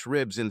fresh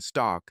ribs in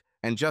stock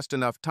and just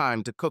enough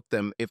time to cook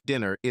them if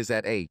dinner is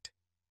at 8.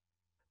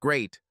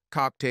 "Great.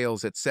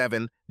 Cocktails at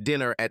 7,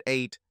 dinner at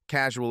 8,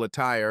 casual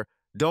attire.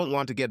 Don't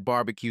want to get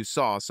barbecue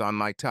sauce on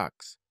my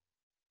tux."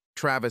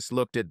 Travis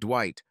looked at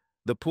Dwight.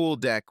 "The pool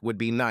deck would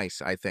be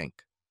nice, I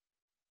think."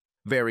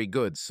 "Very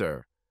good,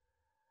 sir."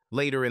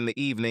 Later in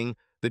the evening,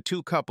 the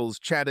two couples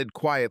chatted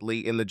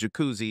quietly in the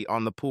jacuzzi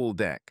on the pool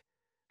deck.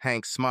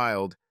 Hank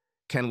smiled.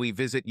 "Can we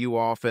visit you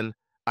often?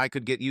 I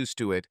could get used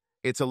to it.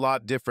 It's a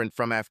lot different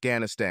from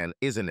Afghanistan,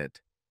 isn't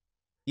it?"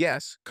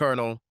 "Yes,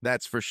 Colonel,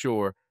 that's for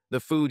sure. The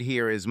food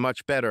here is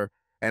much better,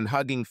 and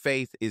hugging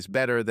Faith is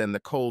better than the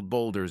cold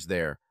boulders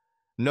there.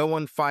 No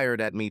one fired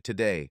at me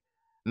today.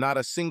 Not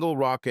a single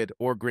rocket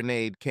or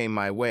grenade came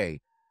my way.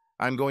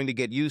 I'm going to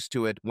get used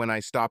to it when I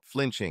stop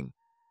flinching."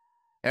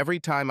 Every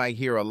time I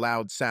hear a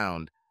loud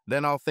sound,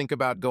 then I'll think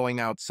about going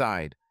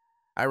outside.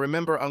 I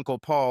remember Uncle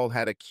Paul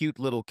had a cute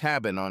little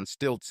cabin on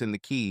stilts in the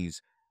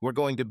Keys. We're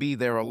going to be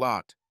there a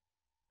lot.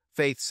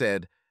 Faith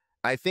said,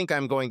 I think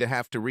I'm going to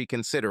have to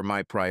reconsider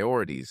my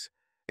priorities.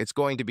 It's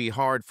going to be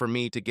hard for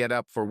me to get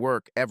up for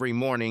work every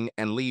morning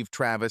and leave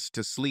Travis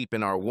to sleep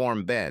in our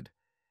warm bed.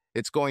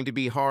 It's going to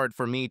be hard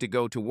for me to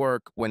go to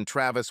work when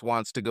Travis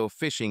wants to go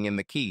fishing in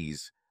the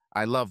Keys.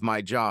 I love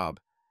my job.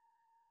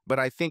 But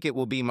I think it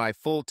will be my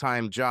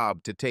full-time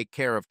job to take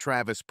care of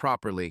Travis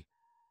properly.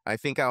 I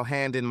think I'll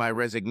hand in my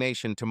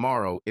resignation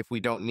tomorrow if we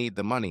don't need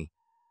the money.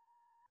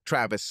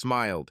 Travis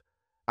smiled.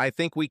 I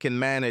think we can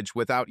manage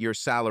without your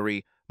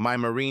salary. My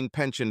Marine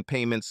pension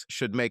payments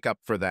should make up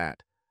for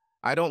that.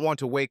 I don't want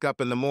to wake up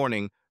in the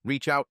morning,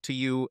 reach out to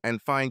you,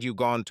 and find you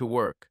gone to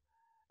work.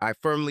 I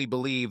firmly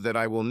believe that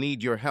I will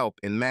need your help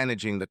in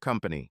managing the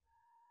company.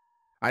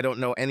 I don't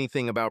know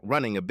anything about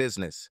running a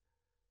business.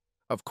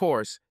 Of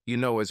course, you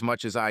know as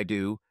much as I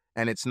do,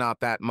 and it's not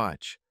that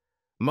much.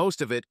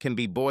 Most of it can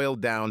be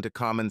boiled down to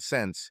common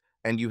sense,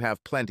 and you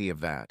have plenty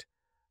of that.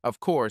 Of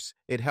course,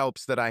 it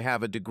helps that I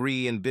have a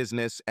degree in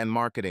business and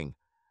marketing.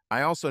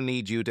 I also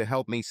need you to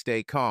help me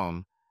stay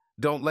calm.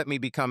 Don't let me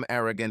become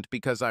arrogant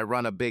because I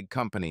run a big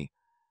company.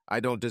 I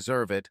don't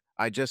deserve it.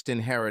 I just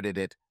inherited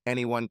it.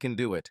 Anyone can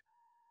do it.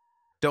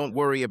 Don't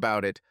worry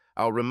about it.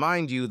 I'll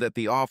remind you that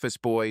the office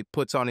boy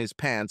puts on his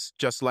pants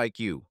just like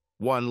you,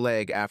 one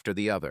leg after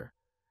the other.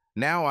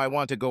 Now I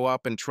want to go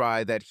up and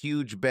try that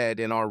huge bed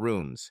in our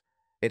rooms.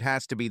 It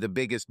has to be the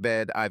biggest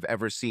bed I've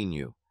ever seen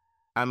you.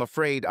 I'm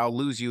afraid I'll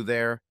lose you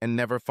there and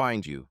never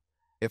find you.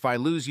 If I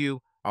lose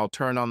you, I'll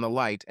turn on the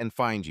light and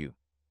find you.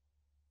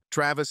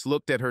 Travis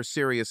looked at her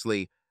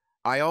seriously.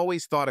 I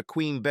always thought a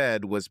queen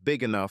bed was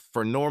big enough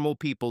for normal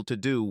people to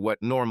do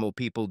what normal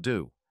people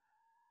do.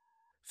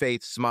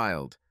 Faith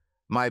smiled.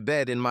 My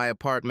bed in my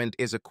apartment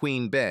is a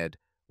queen bed.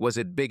 Was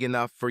it big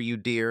enough for you,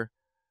 dear?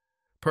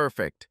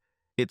 Perfect.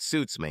 It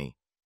suits me.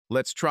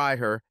 Let's try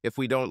her. If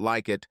we don't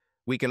like it,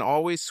 we can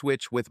always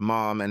switch with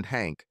Mom and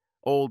Hank.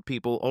 Old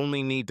people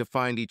only need to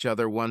find each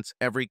other once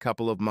every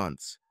couple of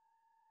months.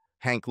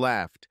 Hank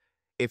laughed.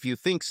 If you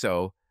think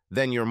so,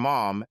 then your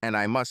mom and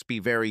I must be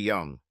very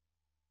young.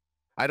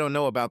 I don't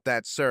know about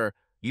that, sir.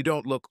 You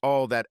don't look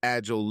all that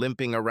agile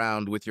limping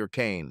around with your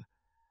cane.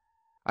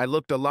 I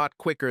looked a lot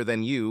quicker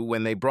than you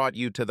when they brought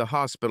you to the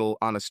hospital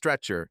on a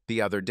stretcher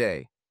the other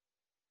day.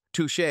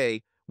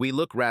 Touché, we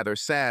look rather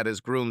sad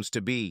as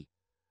grooms-to-be.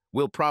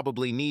 We'll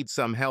probably need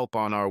some help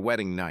on our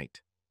wedding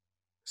night.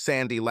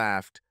 Sandy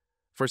laughed.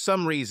 For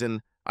some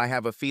reason, I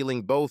have a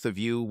feeling both of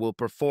you will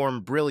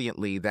perform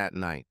brilliantly that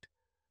night.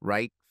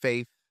 Right,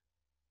 Faith?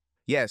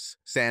 Yes,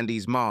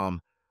 Sandy's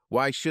mom.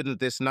 Why shouldn't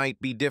this night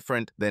be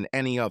different than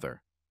any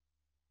other?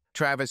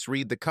 Travis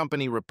read the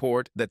company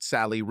report that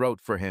Sally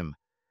wrote for him.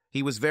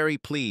 He was very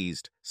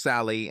pleased.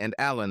 Sally and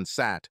Alan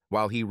sat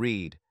while he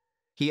read.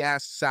 He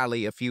asked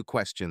Sally a few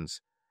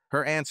questions.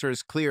 Her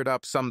answers cleared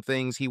up some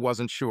things he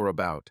wasn't sure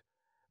about.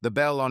 The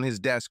bell on his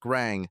desk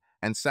rang,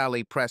 and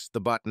Sally pressed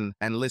the button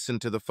and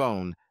listened to the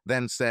phone,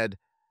 then said,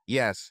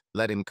 Yes,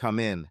 let him come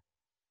in.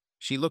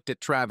 She looked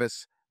at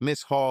Travis.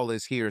 Miss Hall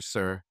is here,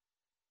 sir.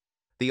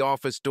 The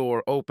office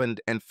door opened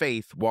and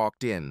Faith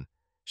walked in.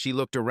 She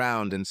looked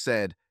around and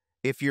said,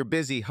 If you're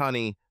busy,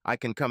 honey, I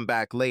can come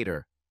back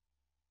later.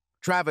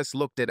 Travis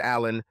looked at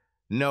Alan.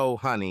 No,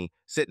 honey,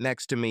 sit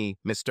next to me,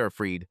 Mr.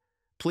 Fried.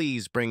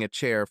 Please bring a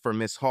chair for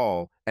Miss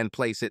Hall and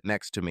place it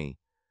next to me.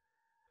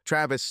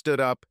 Travis stood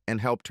up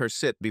and helped her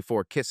sit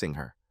before kissing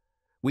her.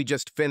 We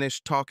just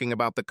finished talking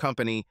about the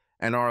company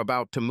and are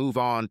about to move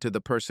on to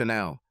the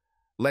personnel.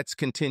 Let's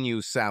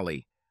continue,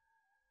 Sally.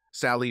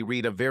 Sally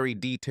read a very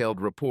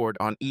detailed report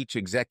on each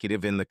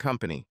executive in the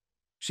company.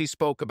 She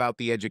spoke about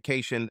the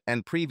education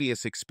and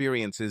previous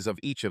experiences of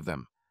each of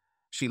them.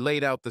 She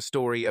laid out the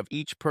story of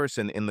each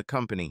person in the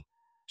company.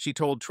 She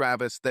told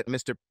Travis that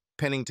Mr.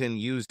 Pennington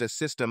used a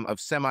system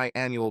of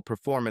semi-annual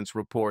performance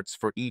reports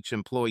for each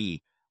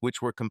employee, which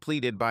were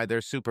completed by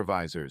their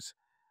supervisors.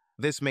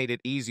 This made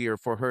it easier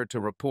for her to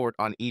report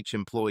on each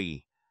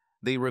employee.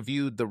 They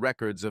reviewed the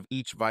records of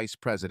each vice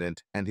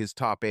president and his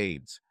top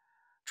aides.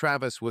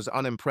 Travis was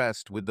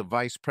unimpressed with the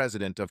vice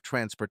president of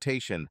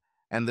transportation,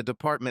 and the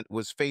department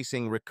was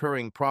facing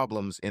recurring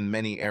problems in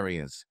many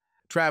areas.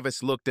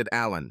 Travis looked at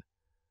Alan.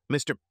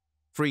 Mr.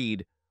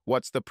 Fried,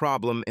 what's the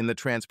problem in the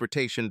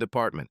transportation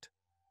department?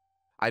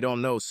 I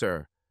don't know,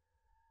 sir.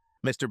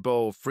 Mr.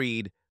 Bo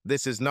Fried,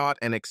 this is not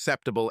an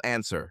acceptable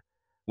answer.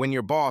 When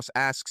your boss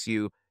asks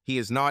you, he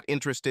is not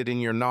interested in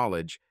your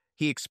knowledge.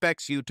 He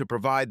expects you to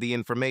provide the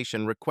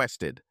information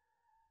requested.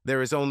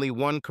 There is only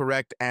one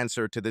correct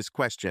answer to this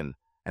question,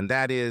 and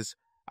that is,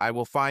 I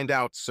will find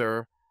out,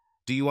 sir.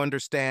 Do you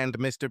understand,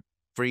 Mr.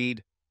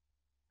 Fried?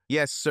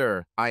 Yes,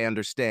 sir, I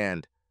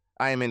understand.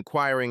 I am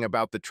inquiring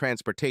about the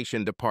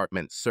transportation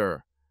department,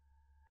 sir.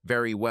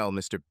 Very well,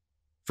 Mr.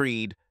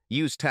 Fried.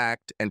 Use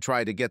tact and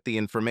try to get the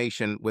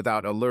information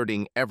without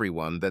alerting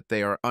everyone that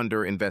they are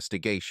under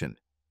investigation.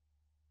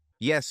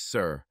 Yes,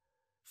 sir.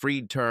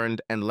 Fried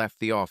turned and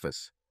left the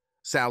office.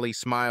 Sally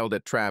smiled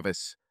at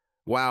Travis.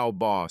 Wow,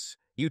 boss,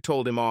 you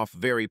told him off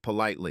very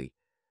politely.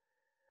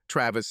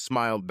 Travis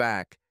smiled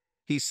back.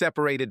 He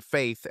separated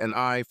Faith and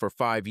I for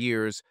 5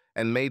 years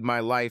and made my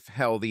life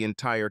hell the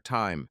entire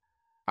time.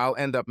 I'll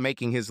end up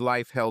making his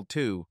life hell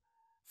too.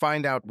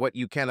 Find out what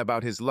you can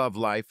about his love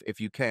life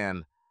if you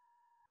can.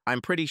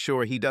 I'm pretty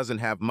sure he doesn't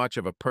have much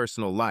of a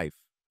personal life.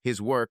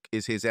 His work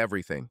is his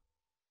everything.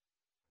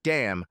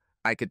 Damn,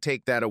 I could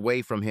take that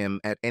away from him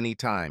at any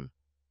time.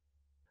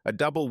 A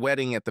double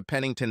wedding at the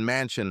Pennington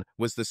Mansion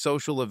was the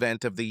social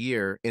event of the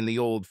year in the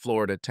old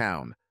Florida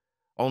town.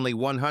 Only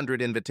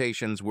 100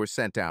 invitations were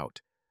sent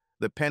out.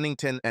 The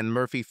Pennington and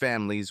Murphy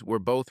families were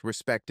both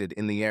respected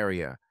in the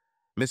area.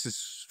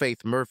 Mrs.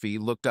 Faith Murphy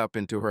looked up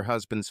into her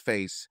husband's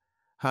face.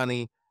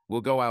 Honey,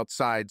 we'll go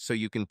outside so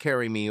you can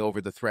carry me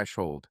over the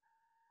threshold.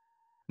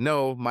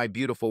 No, my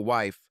beautiful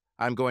wife,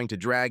 I'm going to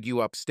drag you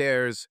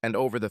upstairs and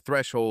over the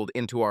threshold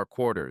into our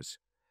quarters.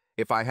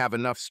 If I have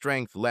enough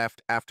strength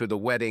left after the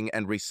wedding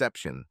and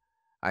reception.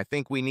 I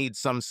think we need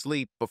some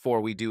sleep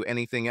before we do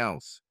anything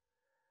else.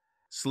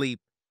 Sleep?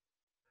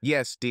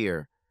 Yes,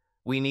 dear.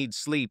 We need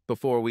sleep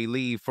before we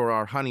leave for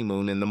our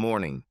honeymoon in the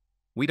morning.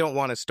 We don't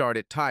want to start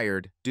it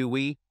tired, do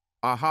we?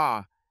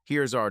 Aha,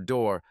 here's our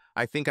door.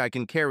 I think I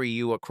can carry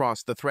you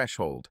across the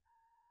threshold.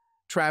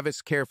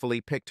 Travis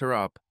carefully picked her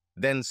up,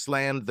 then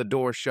slammed the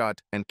door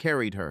shut and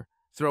carried her,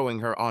 throwing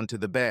her onto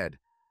the bed.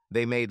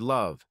 They made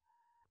love.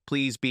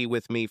 Please be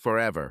with me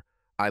forever.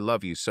 I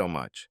love you so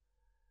much.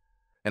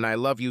 And I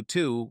love you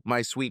too,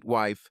 my sweet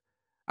wife.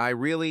 I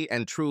really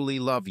and truly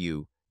love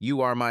you.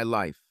 You are my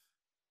life.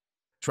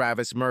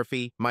 Travis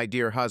Murphy, my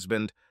dear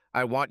husband,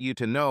 I want you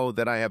to know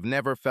that I have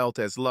never felt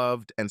as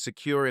loved and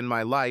secure in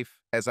my life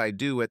as I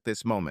do at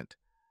this moment.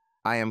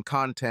 I am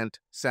content,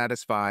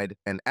 satisfied,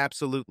 and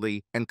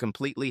absolutely and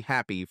completely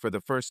happy for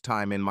the first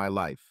time in my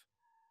life.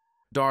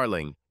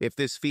 Darling, if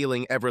this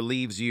feeling ever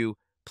leaves you,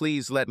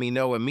 please let me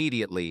know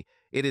immediately.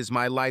 It is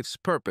my life's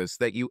purpose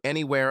that you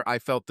anywhere I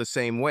felt the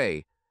same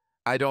way.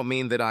 I don't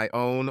mean that I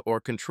own or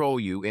control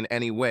you in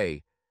any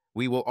way.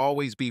 We will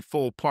always be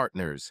full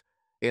partners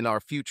in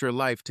our future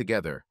life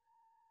together.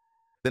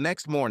 The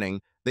next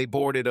morning, they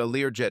boarded a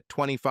Learjet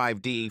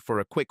 25D for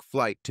a quick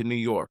flight to New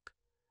York.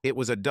 It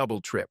was a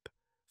double trip.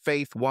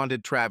 Faith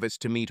wanted Travis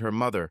to meet her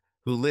mother,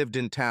 who lived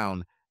in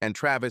town, and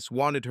Travis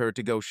wanted her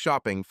to go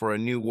shopping for a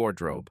new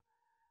wardrobe.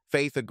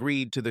 Faith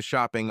agreed to the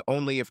shopping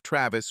only if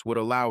Travis would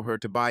allow her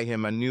to buy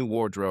him a new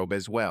wardrobe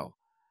as well.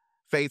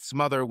 Faith's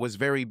mother was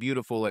very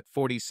beautiful at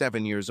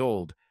 47 years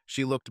old.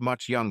 She looked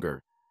much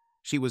younger.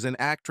 She was an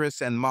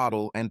actress and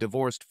model and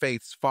divorced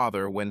Faith's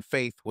father when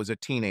Faith was a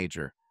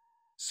teenager.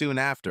 Soon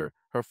after,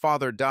 her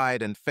father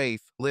died and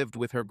Faith lived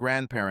with her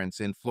grandparents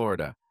in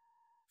Florida.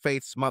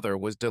 Faith's mother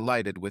was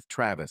delighted with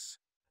Travis.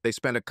 They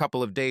spent a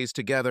couple of days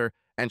together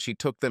and she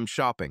took them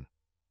shopping.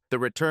 The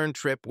return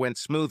trip went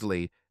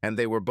smoothly and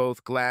they were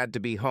both glad to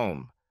be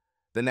home.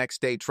 The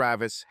next day,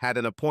 Travis had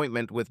an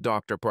appointment with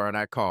Dr.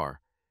 Parnakar.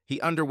 He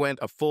underwent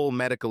a full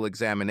medical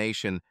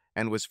examination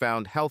and was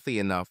found healthy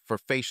enough for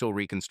facial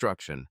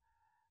reconstruction.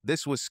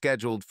 This was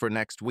scheduled for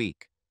next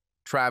week.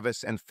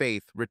 Travis and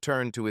Faith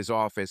returned to his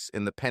office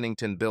in the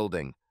Pennington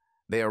building.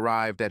 They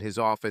arrived at his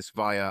office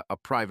via a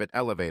private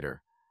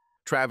elevator.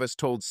 Travis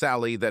told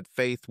Sally that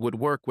Faith would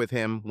work with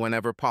him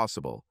whenever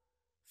possible.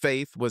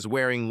 Faith was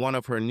wearing one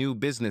of her new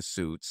business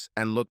suits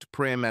and looked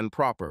prim and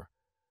proper.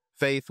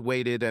 Faith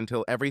waited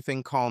until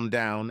everything calmed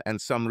down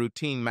and some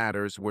routine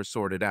matters were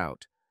sorted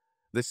out.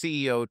 The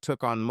CEO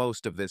took on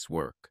most of this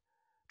work.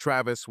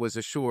 Travis was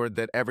assured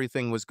that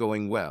everything was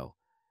going well.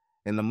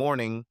 In the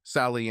morning,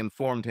 Sally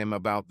informed him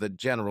about the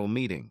general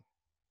meeting.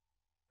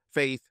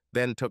 Faith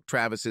then took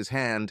Travis's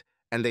hand,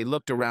 and they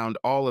looked around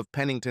all of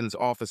Pennington's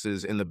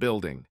offices in the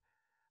building.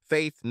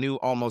 Faith knew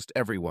almost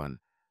everyone.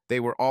 They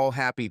were all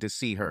happy to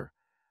see her.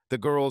 The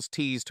girls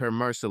teased her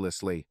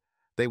mercilessly.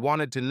 They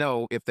wanted to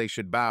know if they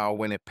should bow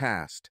when it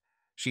passed.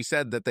 She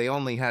said that they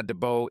only had to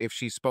bow if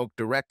she spoke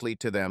directly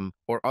to them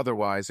or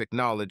otherwise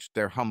acknowledged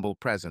their humble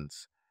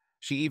presence.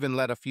 She even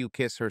let a few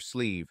kiss her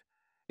sleeve.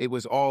 It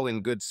was all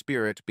in good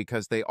spirit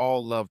because they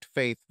all loved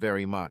Faith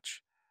very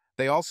much.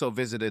 They also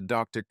visited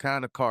Dr.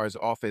 Kanakar's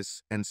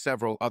office and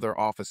several other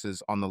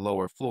offices on the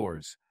lower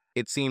floors.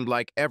 It seemed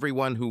like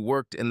everyone who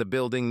worked in the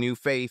building knew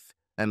Faith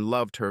and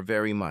loved her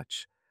very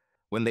much.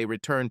 When they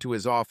returned to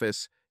his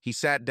office, he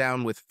sat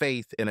down with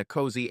Faith in a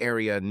cozy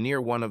area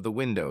near one of the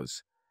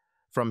windows.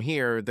 From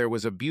here, there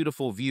was a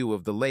beautiful view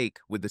of the lake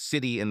with the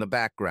city in the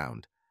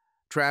background.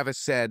 Travis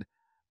said,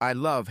 "I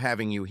love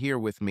having you here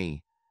with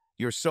me.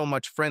 You're so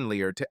much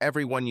friendlier to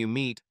everyone you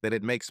meet that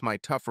it makes my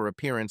tougher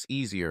appearance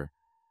easier.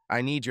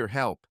 I need your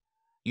help.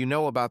 You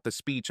know about the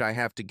speech I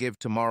have to give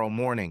tomorrow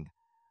morning.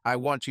 I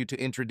want you to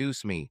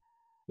introduce me.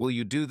 Will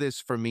you do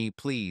this for me,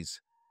 please?"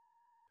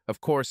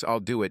 "Of course I'll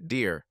do it,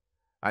 dear.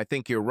 I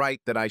think you're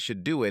right that I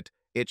should do it.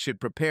 It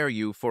should prepare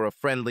you for a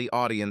friendly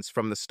audience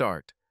from the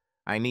start.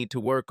 I need to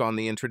work on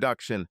the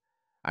introduction.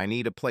 I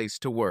need a place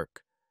to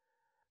work."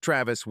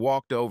 Travis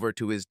walked over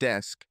to his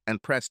desk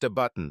and pressed a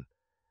button.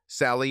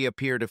 Sally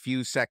appeared a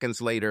few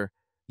seconds later.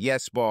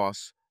 Yes,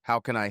 boss. How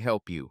can I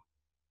help you?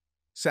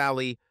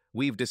 Sally,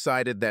 we've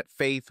decided that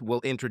Faith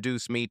will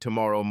introduce me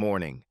tomorrow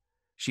morning.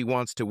 She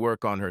wants to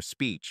work on her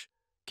speech.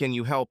 Can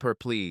you help her,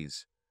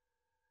 please?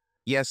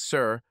 Yes,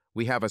 sir.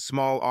 We have a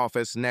small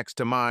office next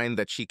to mine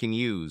that she can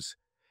use.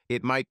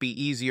 It might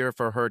be easier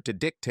for her to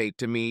dictate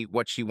to me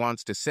what she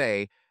wants to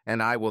say,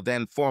 and I will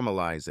then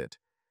formalize it.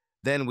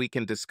 Then we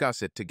can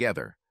discuss it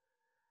together.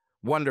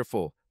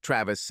 Wonderful,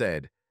 Travis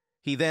said.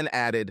 He then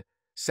added,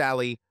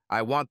 Sally,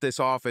 I want this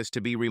office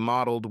to be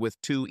remodeled with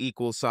 2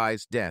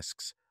 equal-sized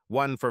desks,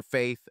 one for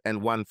Faith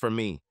and one for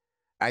me.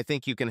 I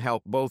think you can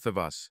help both of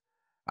us.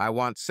 I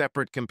want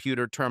separate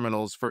computer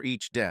terminals for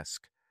each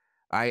desk.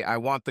 I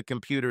want the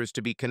computers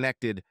to be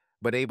connected,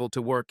 but able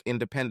to work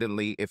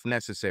independently if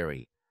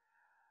necessary.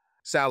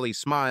 Sally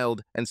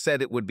smiled and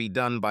said it would be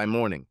done by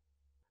morning.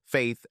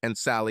 Faith and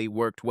Sally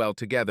worked well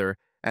together,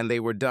 and they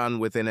were done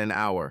within an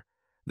hour.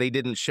 They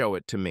didn't show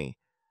it to me.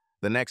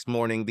 The next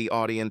morning, the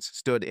audience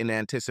stood in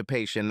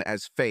anticipation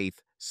as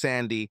Faith,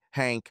 Sandy,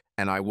 Hank,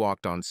 and I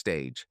walked on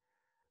stage.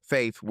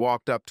 Faith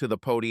walked up to the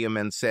podium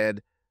and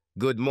said,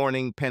 "Good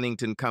morning,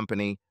 Pennington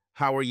Company.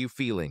 How are you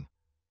feeling?"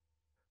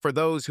 For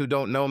those who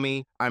don't know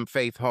me, I'm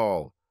Faith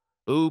Hall.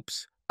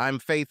 Oops, I'm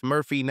Faith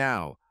Murphy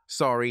now.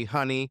 Sorry,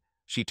 honey.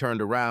 She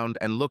turned around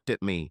and looked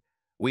at me.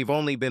 We've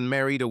only been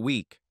married a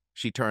week.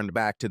 She turned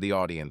back to the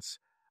audience.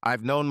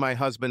 I've known my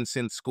husband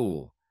since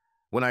school.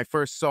 When I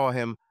first saw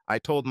him, I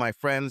told my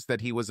friends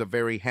that he was a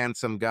very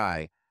handsome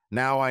guy.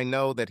 Now I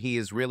know that he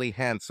is really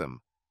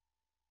handsome.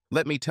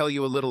 Let me tell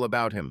you a little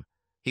about him.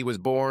 He was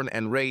born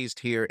and raised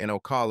here in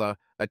Ocala,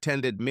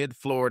 attended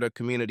Mid-Florida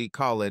Community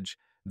College,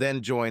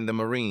 then joined the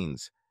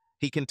Marines.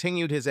 He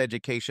continued his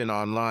education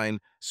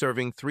online,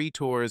 serving 3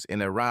 tours in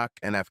Iraq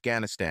and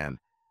Afghanistan.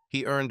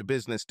 He earned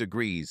business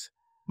degrees,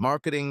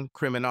 marketing,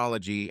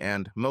 criminology,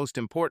 and, most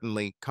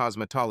importantly,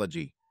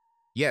 cosmetology.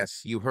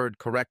 Yes, you heard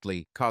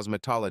correctly,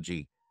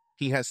 cosmetology.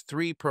 He has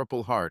 3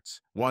 Purple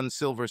Hearts, 1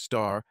 Silver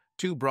Star,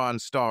 2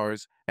 Bronze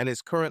Stars, and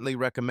is currently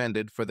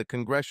recommended for the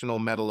Congressional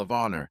Medal of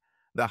Honor,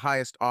 the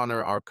highest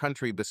honor our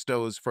country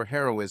bestows for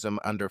heroism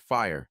under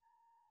fire.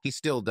 He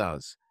still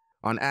does.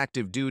 On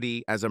active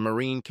duty as a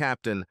Marine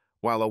captain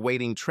while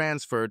awaiting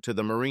transfer to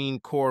the Marine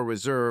Corps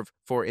Reserve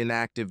for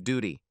inactive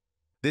duty.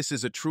 This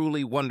is a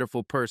truly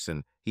wonderful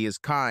person. He is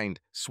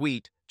kind,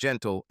 sweet,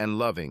 gentle, and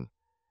loving.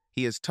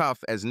 He is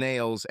tough as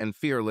nails and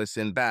fearless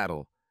in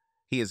battle.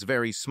 He is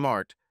very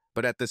smart,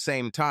 but at the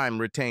same time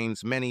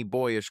retains many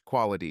boyish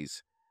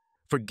qualities.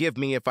 Forgive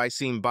me if I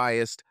seem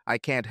biased, I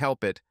can't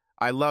help it.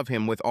 I love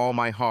him with all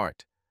my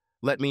heart.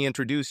 Let me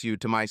introduce you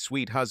to my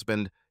sweet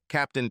husband,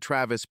 Captain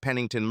Travis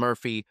Pennington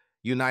Murphy,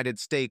 United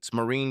States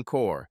Marine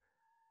Corps.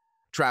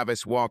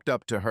 Travis walked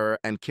up to her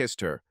and kissed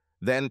her,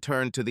 then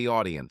turned to the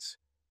audience.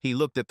 He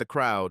looked at the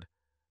crowd.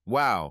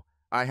 Wow,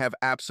 I have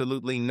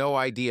absolutely no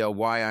idea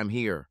why I'm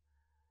here.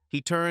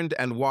 He turned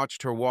and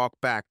watched her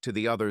walk back to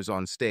the others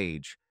on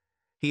stage.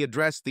 He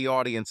addressed the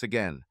audience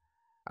again.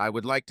 I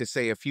would like to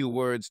say a few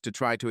words to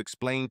try to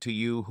explain to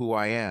you who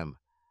I am.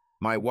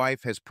 My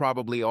wife has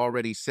probably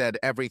already said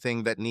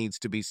everything that needs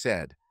to be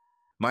said.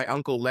 My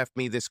uncle left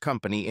me this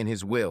company in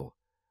his will.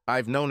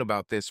 I've known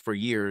about this for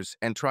years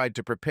and tried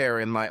to prepare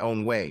in my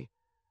own way.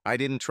 I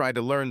didn't try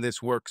to learn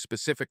this work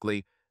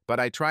specifically, but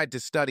I tried to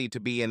study to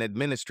be an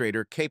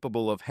administrator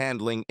capable of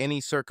handling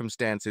any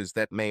circumstances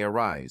that may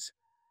arise.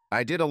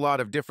 I did a lot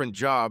of different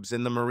jobs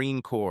in the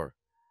Marine Corps.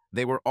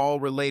 They were all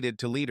related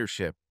to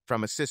leadership,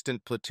 from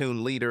assistant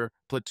platoon leader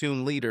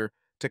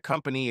to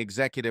company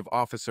executive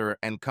officer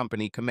and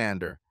company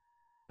commander.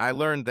 I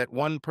learned that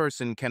one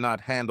person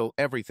cannot handle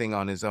everything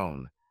on his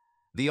own.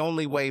 The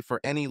only way for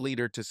any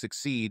leader to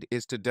succeed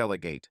is to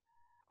delegate.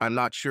 I'm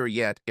not sure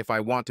yet if I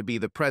want to be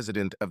the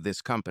president of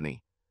this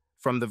company.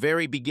 From the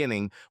very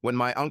beginning, when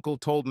my uncle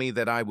told me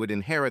that I would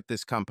inherit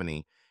this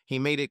company, he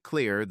made it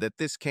clear that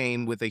this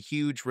came with a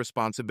huge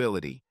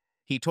responsibility.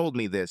 He told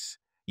me this: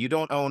 you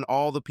don't own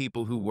all the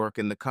people who work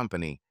in the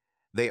company.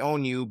 They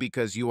own you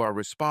because you are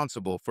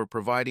responsible for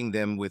providing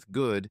them with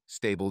good,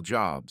 stable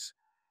jobs.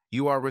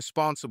 You are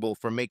responsible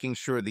for making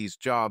sure these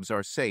jobs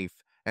are safe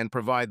and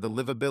provide the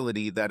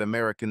livability that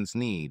Americans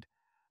need,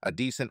 a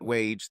decent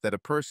wage that a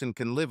person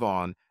can live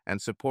on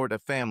and support a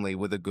family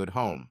with a good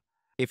home.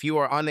 If you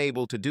are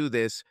unable to do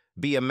this,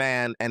 be a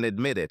man and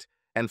admit it,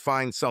 and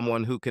find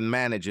someone who can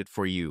manage it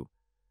for you.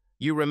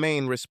 You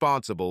remain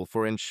responsible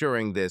for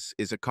ensuring this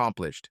is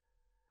accomplished.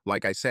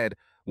 Like I said,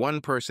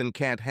 one person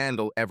can't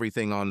handle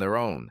everything on their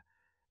own.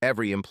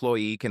 Every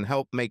employee can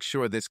help make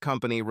sure this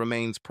company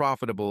remains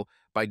profitable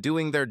by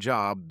doing their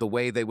job the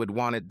way they would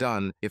want it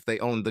done if they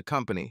owned the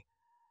company.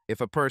 If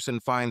a person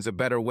finds a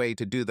better way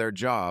to do their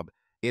job,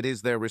 it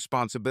is their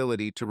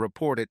responsibility to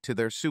report it to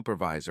their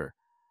supervisor.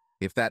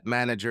 If that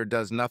manager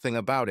does nothing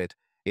about it,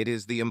 it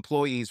is the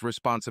employee's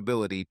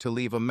responsibility to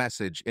leave a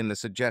message in the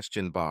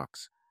suggestion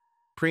box.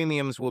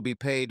 Premiums will be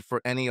paid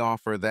for any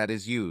offer that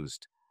is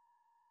used.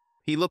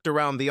 He looked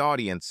around the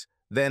audience,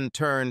 then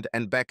turned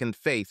and beckoned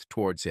Faith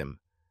towards him.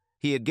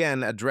 He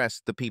again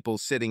addressed the people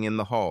sitting in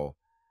the hall.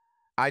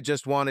 I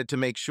just wanted to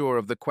make sure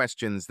of the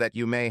questions that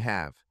you may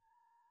have.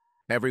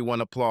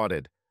 Everyone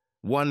applauded.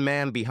 One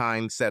man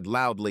behind said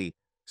loudly,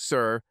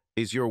 "Sir,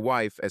 is your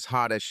wife as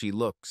hot as she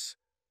looks?"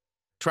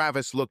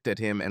 Travis looked at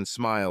him and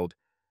smiled.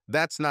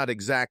 That's not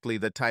exactly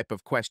the type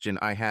of question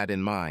I had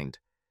in mind.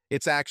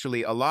 It's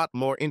actually a lot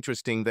more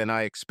interesting than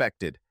I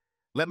expected.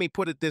 Let me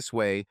put it this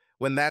way,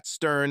 when that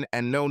stern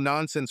and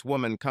no-nonsense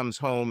woman comes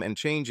home and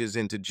changes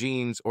into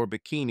jeans or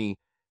bikini,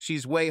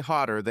 she's way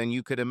hotter than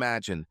you could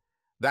imagine.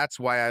 That's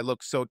why I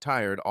look so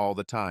tired all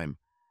the time.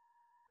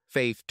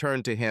 Faith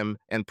turned to him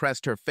and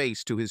pressed her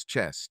face to his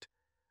chest.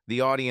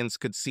 The audience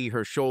could see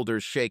her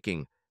shoulders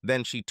shaking.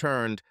 Then she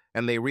turned,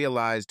 and they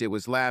realized it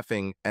was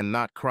laughing and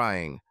not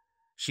crying.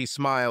 She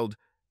smiled.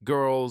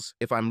 "Girls,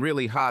 if I'm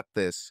really hot,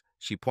 this,"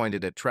 she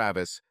pointed at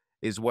Travis,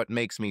 "is what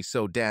makes me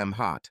so damn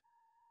hot."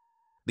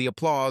 The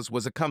applause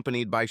was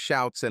accompanied by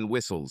shouts and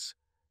whistles.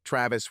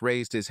 Travis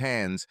raised his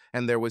hands,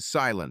 and there was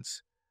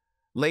silence.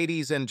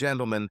 "Ladies and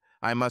gentlemen,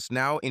 I must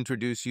now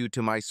introduce you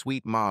to my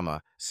sweet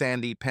mama,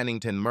 Sandy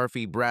Pennington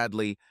Murphy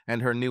Bradley,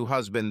 and her new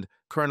husband,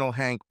 Colonel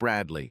Hank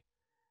Bradley.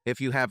 If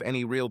you have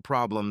any real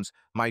problems,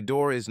 my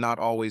door is not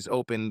always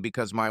open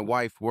because my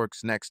wife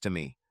works next to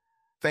me.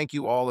 Thank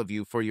you all of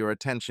you for your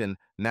attention.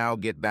 Now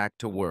get back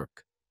to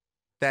work."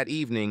 That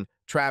evening,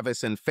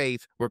 Travis and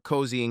Faith were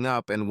cozying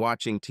up and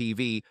watching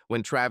TV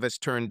when Travis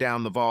turned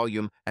down the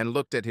volume and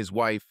looked at his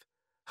wife.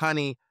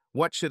 "Honey,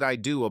 what should I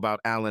do about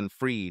Alan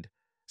Freed?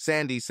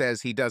 Sandy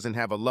says he doesn't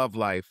have a love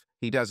life,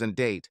 he doesn't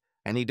date,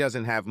 and he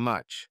doesn't have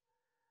much.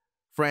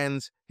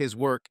 Friends, his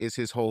work is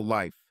his whole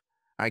life.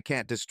 I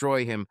can't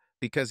destroy him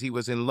because he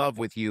was in love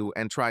with you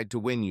and tried to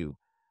win you.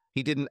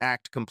 He didn't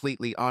act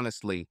completely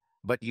honestly,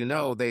 but you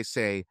know, they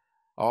say,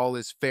 all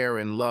is fair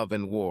in love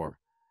and war.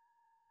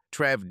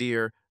 Trev,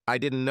 dear, I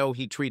didn't know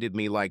he treated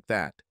me like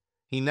that.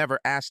 He never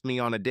asked me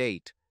on a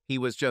date. He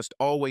was just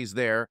always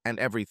there and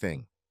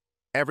everything.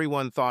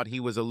 Everyone thought he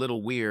was a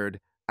little weird.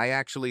 I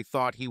actually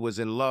thought he was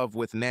in love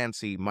with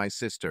Nancy, my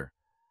sister.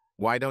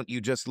 Why don't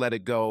you just let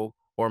it go,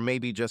 or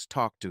maybe just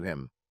talk to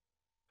him?"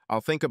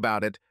 "I'll think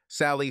about it.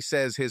 Sally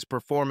says his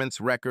performance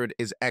record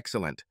is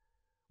excellent.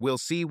 We'll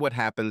see what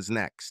happens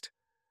next."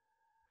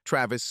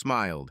 Travis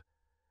smiled.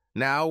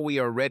 "Now we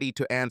are ready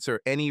to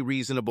answer any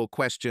reasonable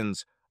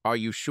questions. Are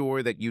you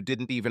sure that you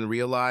didn't even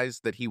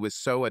realize that he was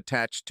so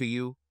attached to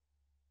you?"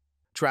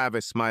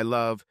 "Travis, my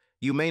love,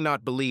 you may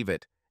not believe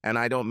it, and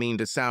I don't mean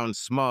to sound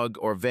smug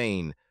or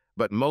vain,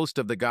 but most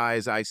of the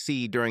guys I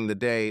see during the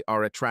day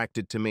are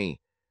attracted to me.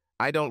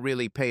 I don't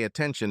really pay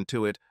attention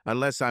to it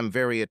unless I'm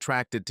very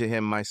attracted to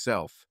him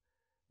myself.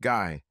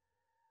 Guy,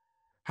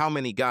 how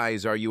many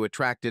guys are you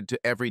attracted to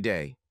every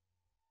day?"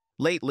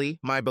 "Lately,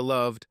 my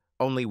beloved,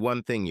 only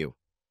one thing you."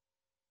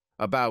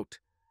 "About."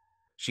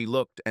 She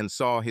looked and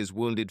saw his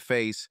wounded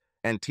face,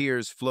 and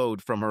tears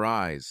flowed from her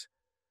eyes.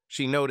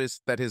 She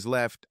noticed that his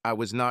left eye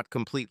was not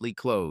completely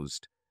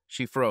closed.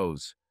 She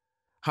froze.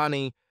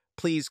 "Honey,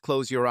 please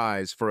close your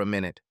eyes for a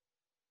minute."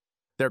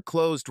 "They're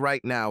closed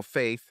right now,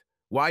 Faith.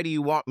 Why do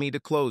you want me to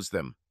close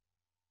them?"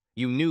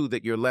 "You knew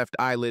that your left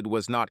eyelid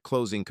was not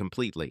closing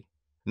completely."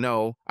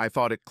 "No, I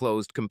thought it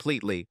closed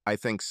completely. I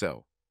think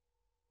so."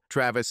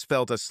 Travis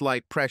felt a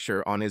slight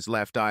pressure on his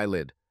left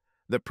eyelid.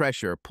 The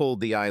pressure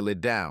pulled the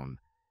eyelid down.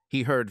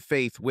 He heard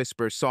Faith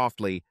whisper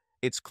softly,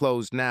 "It's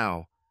closed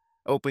now.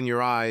 Open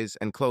your eyes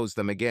and close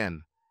them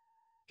again."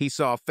 He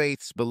saw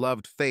Faith's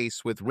beloved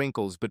face with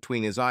wrinkles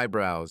between his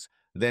eyebrows,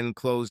 then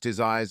closed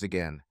his eyes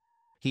again.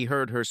 He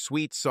heard her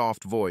sweet,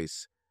 soft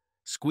voice.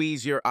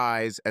 "Squeeze your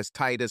eyes as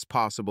tight as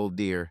possible,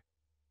 dear."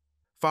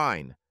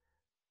 "Fine."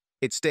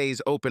 "It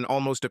stays open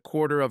almost a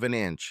quarter of an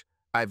inch.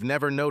 I've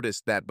never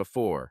noticed that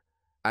before.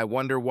 I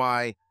wonder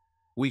why.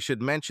 We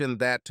should mention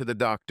that to the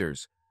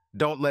doctors.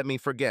 Don't let me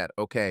forget,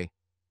 okay?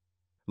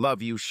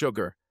 Love you,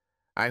 sugar.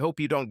 I hope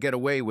you don't get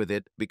away with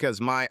it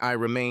because my eye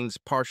remains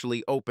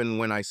partially open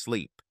when I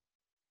sleep."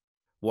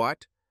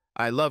 "What?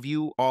 I love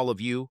you, all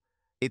of you.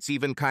 It's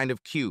even kind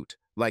of cute,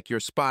 like you're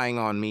spying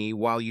on me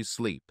while you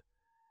sleep."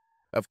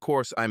 Of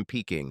course I'm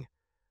peeking.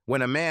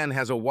 When a man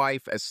has a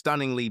wife as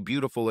stunningly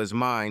beautiful as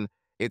mine,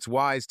 it's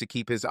wise to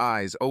keep his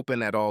eyes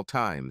open at all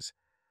times.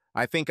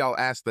 I think I'll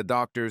ask the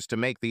doctors to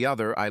make the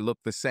other eye look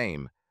the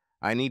same.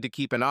 I need to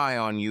keep an eye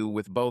on you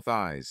with both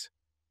eyes.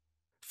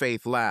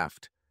 Faith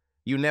laughed.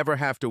 "You never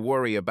have to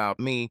worry about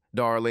me,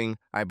 darling.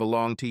 I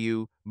belong to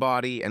you,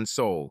 body and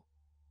soul."